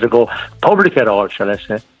didn't mean it to go public at all, shall I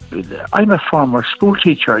say. I'm a former school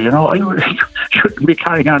teacher, you know. I shouldn't be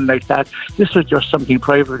carrying on like that. This was just something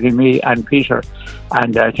private between me and Peter.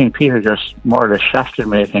 And I think Peter just more or less shafted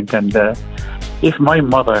me, I think. And if my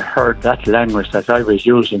mother heard that language that I was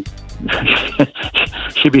using,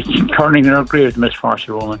 she'd be turning in her grave, Miss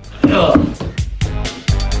Forster woman.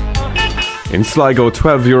 In Sligo,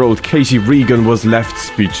 12-year-old Katie Regan was left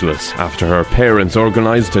speechless after her parents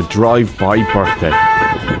organised a drive-by birthday.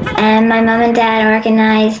 My mum and dad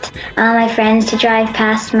organised all my friends to drive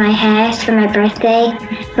past my house for my birthday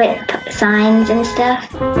with signs and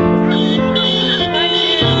stuff.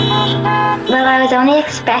 Well, I was only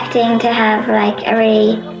expecting to have like a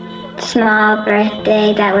really small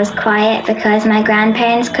birthday that was quiet because my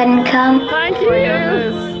grandparents couldn't come. Thank you.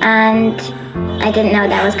 And I didn't know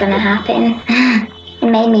that was going to happen. It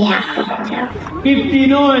made me happy. So.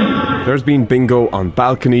 59. There's been bingo on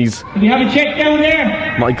balconies. Can you have a check down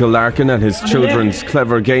there? Michael Larkin and his children's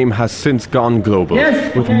clever game has since gone global,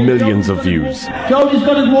 with millions of views. George is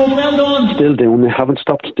going to go well done. Still doing it, haven't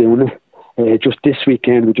stopped doing it. Just this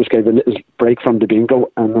weekend we just gave a little break from the bingo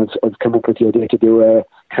and I've come up with the idea to do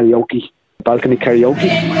karaoke, balcony karaoke.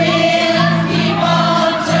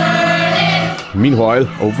 Meanwhile,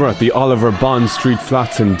 over at the Oliver Bond Street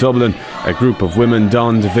flats in Dublin, a group of women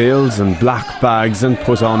donned veils and black bags and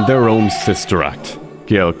put on their own sister act.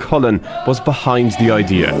 Gail Cullen was behind the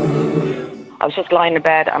idea. I was just lying in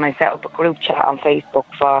bed and I set up a group chat on Facebook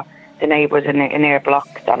for the neighbours in their block,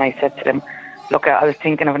 and I said to them, look, I was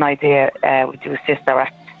thinking of an idea, we do a sister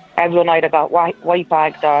act. Everyone either got white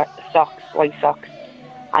bags or white socks,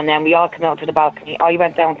 and then we all came out to the balcony. I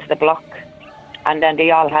went down to the block, and then they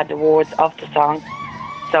all had the words of the song.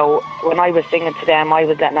 So when I was singing to them, I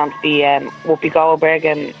was letting on to be Whoopi Goldberg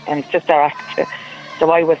and Sister Act. So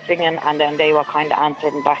I was singing and then they were kind of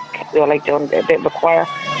answering back. They were like doing a bit of a choir.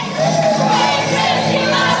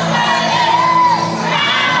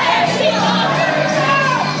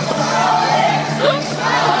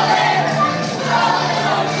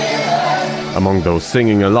 Among those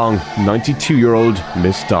singing along, 92-year-old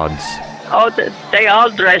Miss Dodds. Oh, they all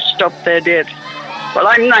dressed up, they did. Well,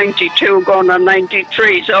 I'm 92, going on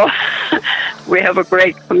 93, so we have a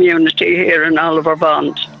great community here in Oliver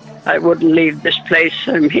Bond. I wouldn't leave this place.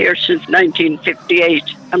 I'm here since 1958,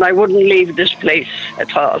 and I wouldn't leave this place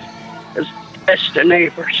at all. It's the best of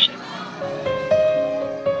neighbours.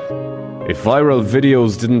 If viral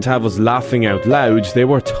videos didn't have us laughing out loud, they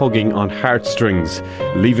were tugging on heartstrings.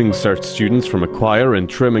 Leaving Cert students from a choir in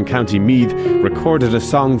Trim in County Meath recorded a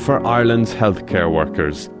song for Ireland's healthcare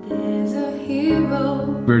workers.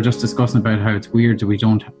 We were just discussing about how it's weird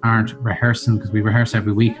that aren't rehearsing, because we rehearse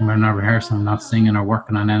every week and we're not rehearsing, we're not singing or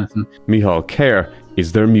working on anything. Micheál Kerr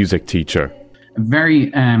is their music teacher.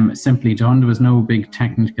 Very simply done. There was no big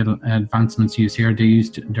technical advancements used here. They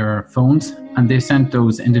used their phones and they sent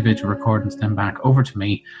those individual recordings then back over to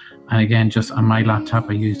me. And again, just on my laptop,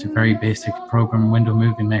 I used a very basic program, Window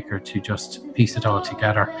Movie Maker, to just piece it all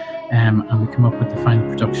together. And we come up with the final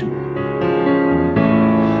production.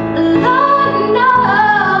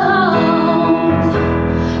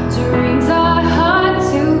 Dreams are hard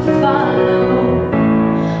to follow,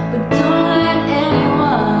 but don't let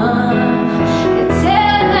anyone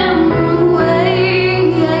tear them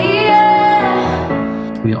away.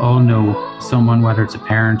 We all know someone, whether it's a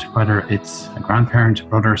parent, whether it's a grandparent, a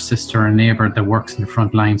brother, sister, a neighbour that works in the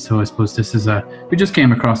front line. So I suppose we just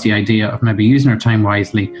came across the idea of maybe using our time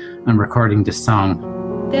wisely and recording this song.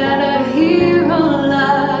 That a hero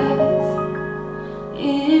lies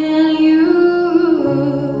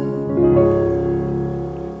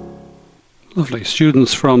Lovely.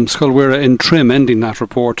 Students from Scolwera in Trim ending that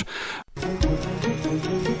report.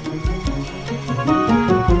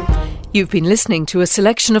 You've been listening to a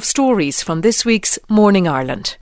selection of stories from this week's Morning Ireland.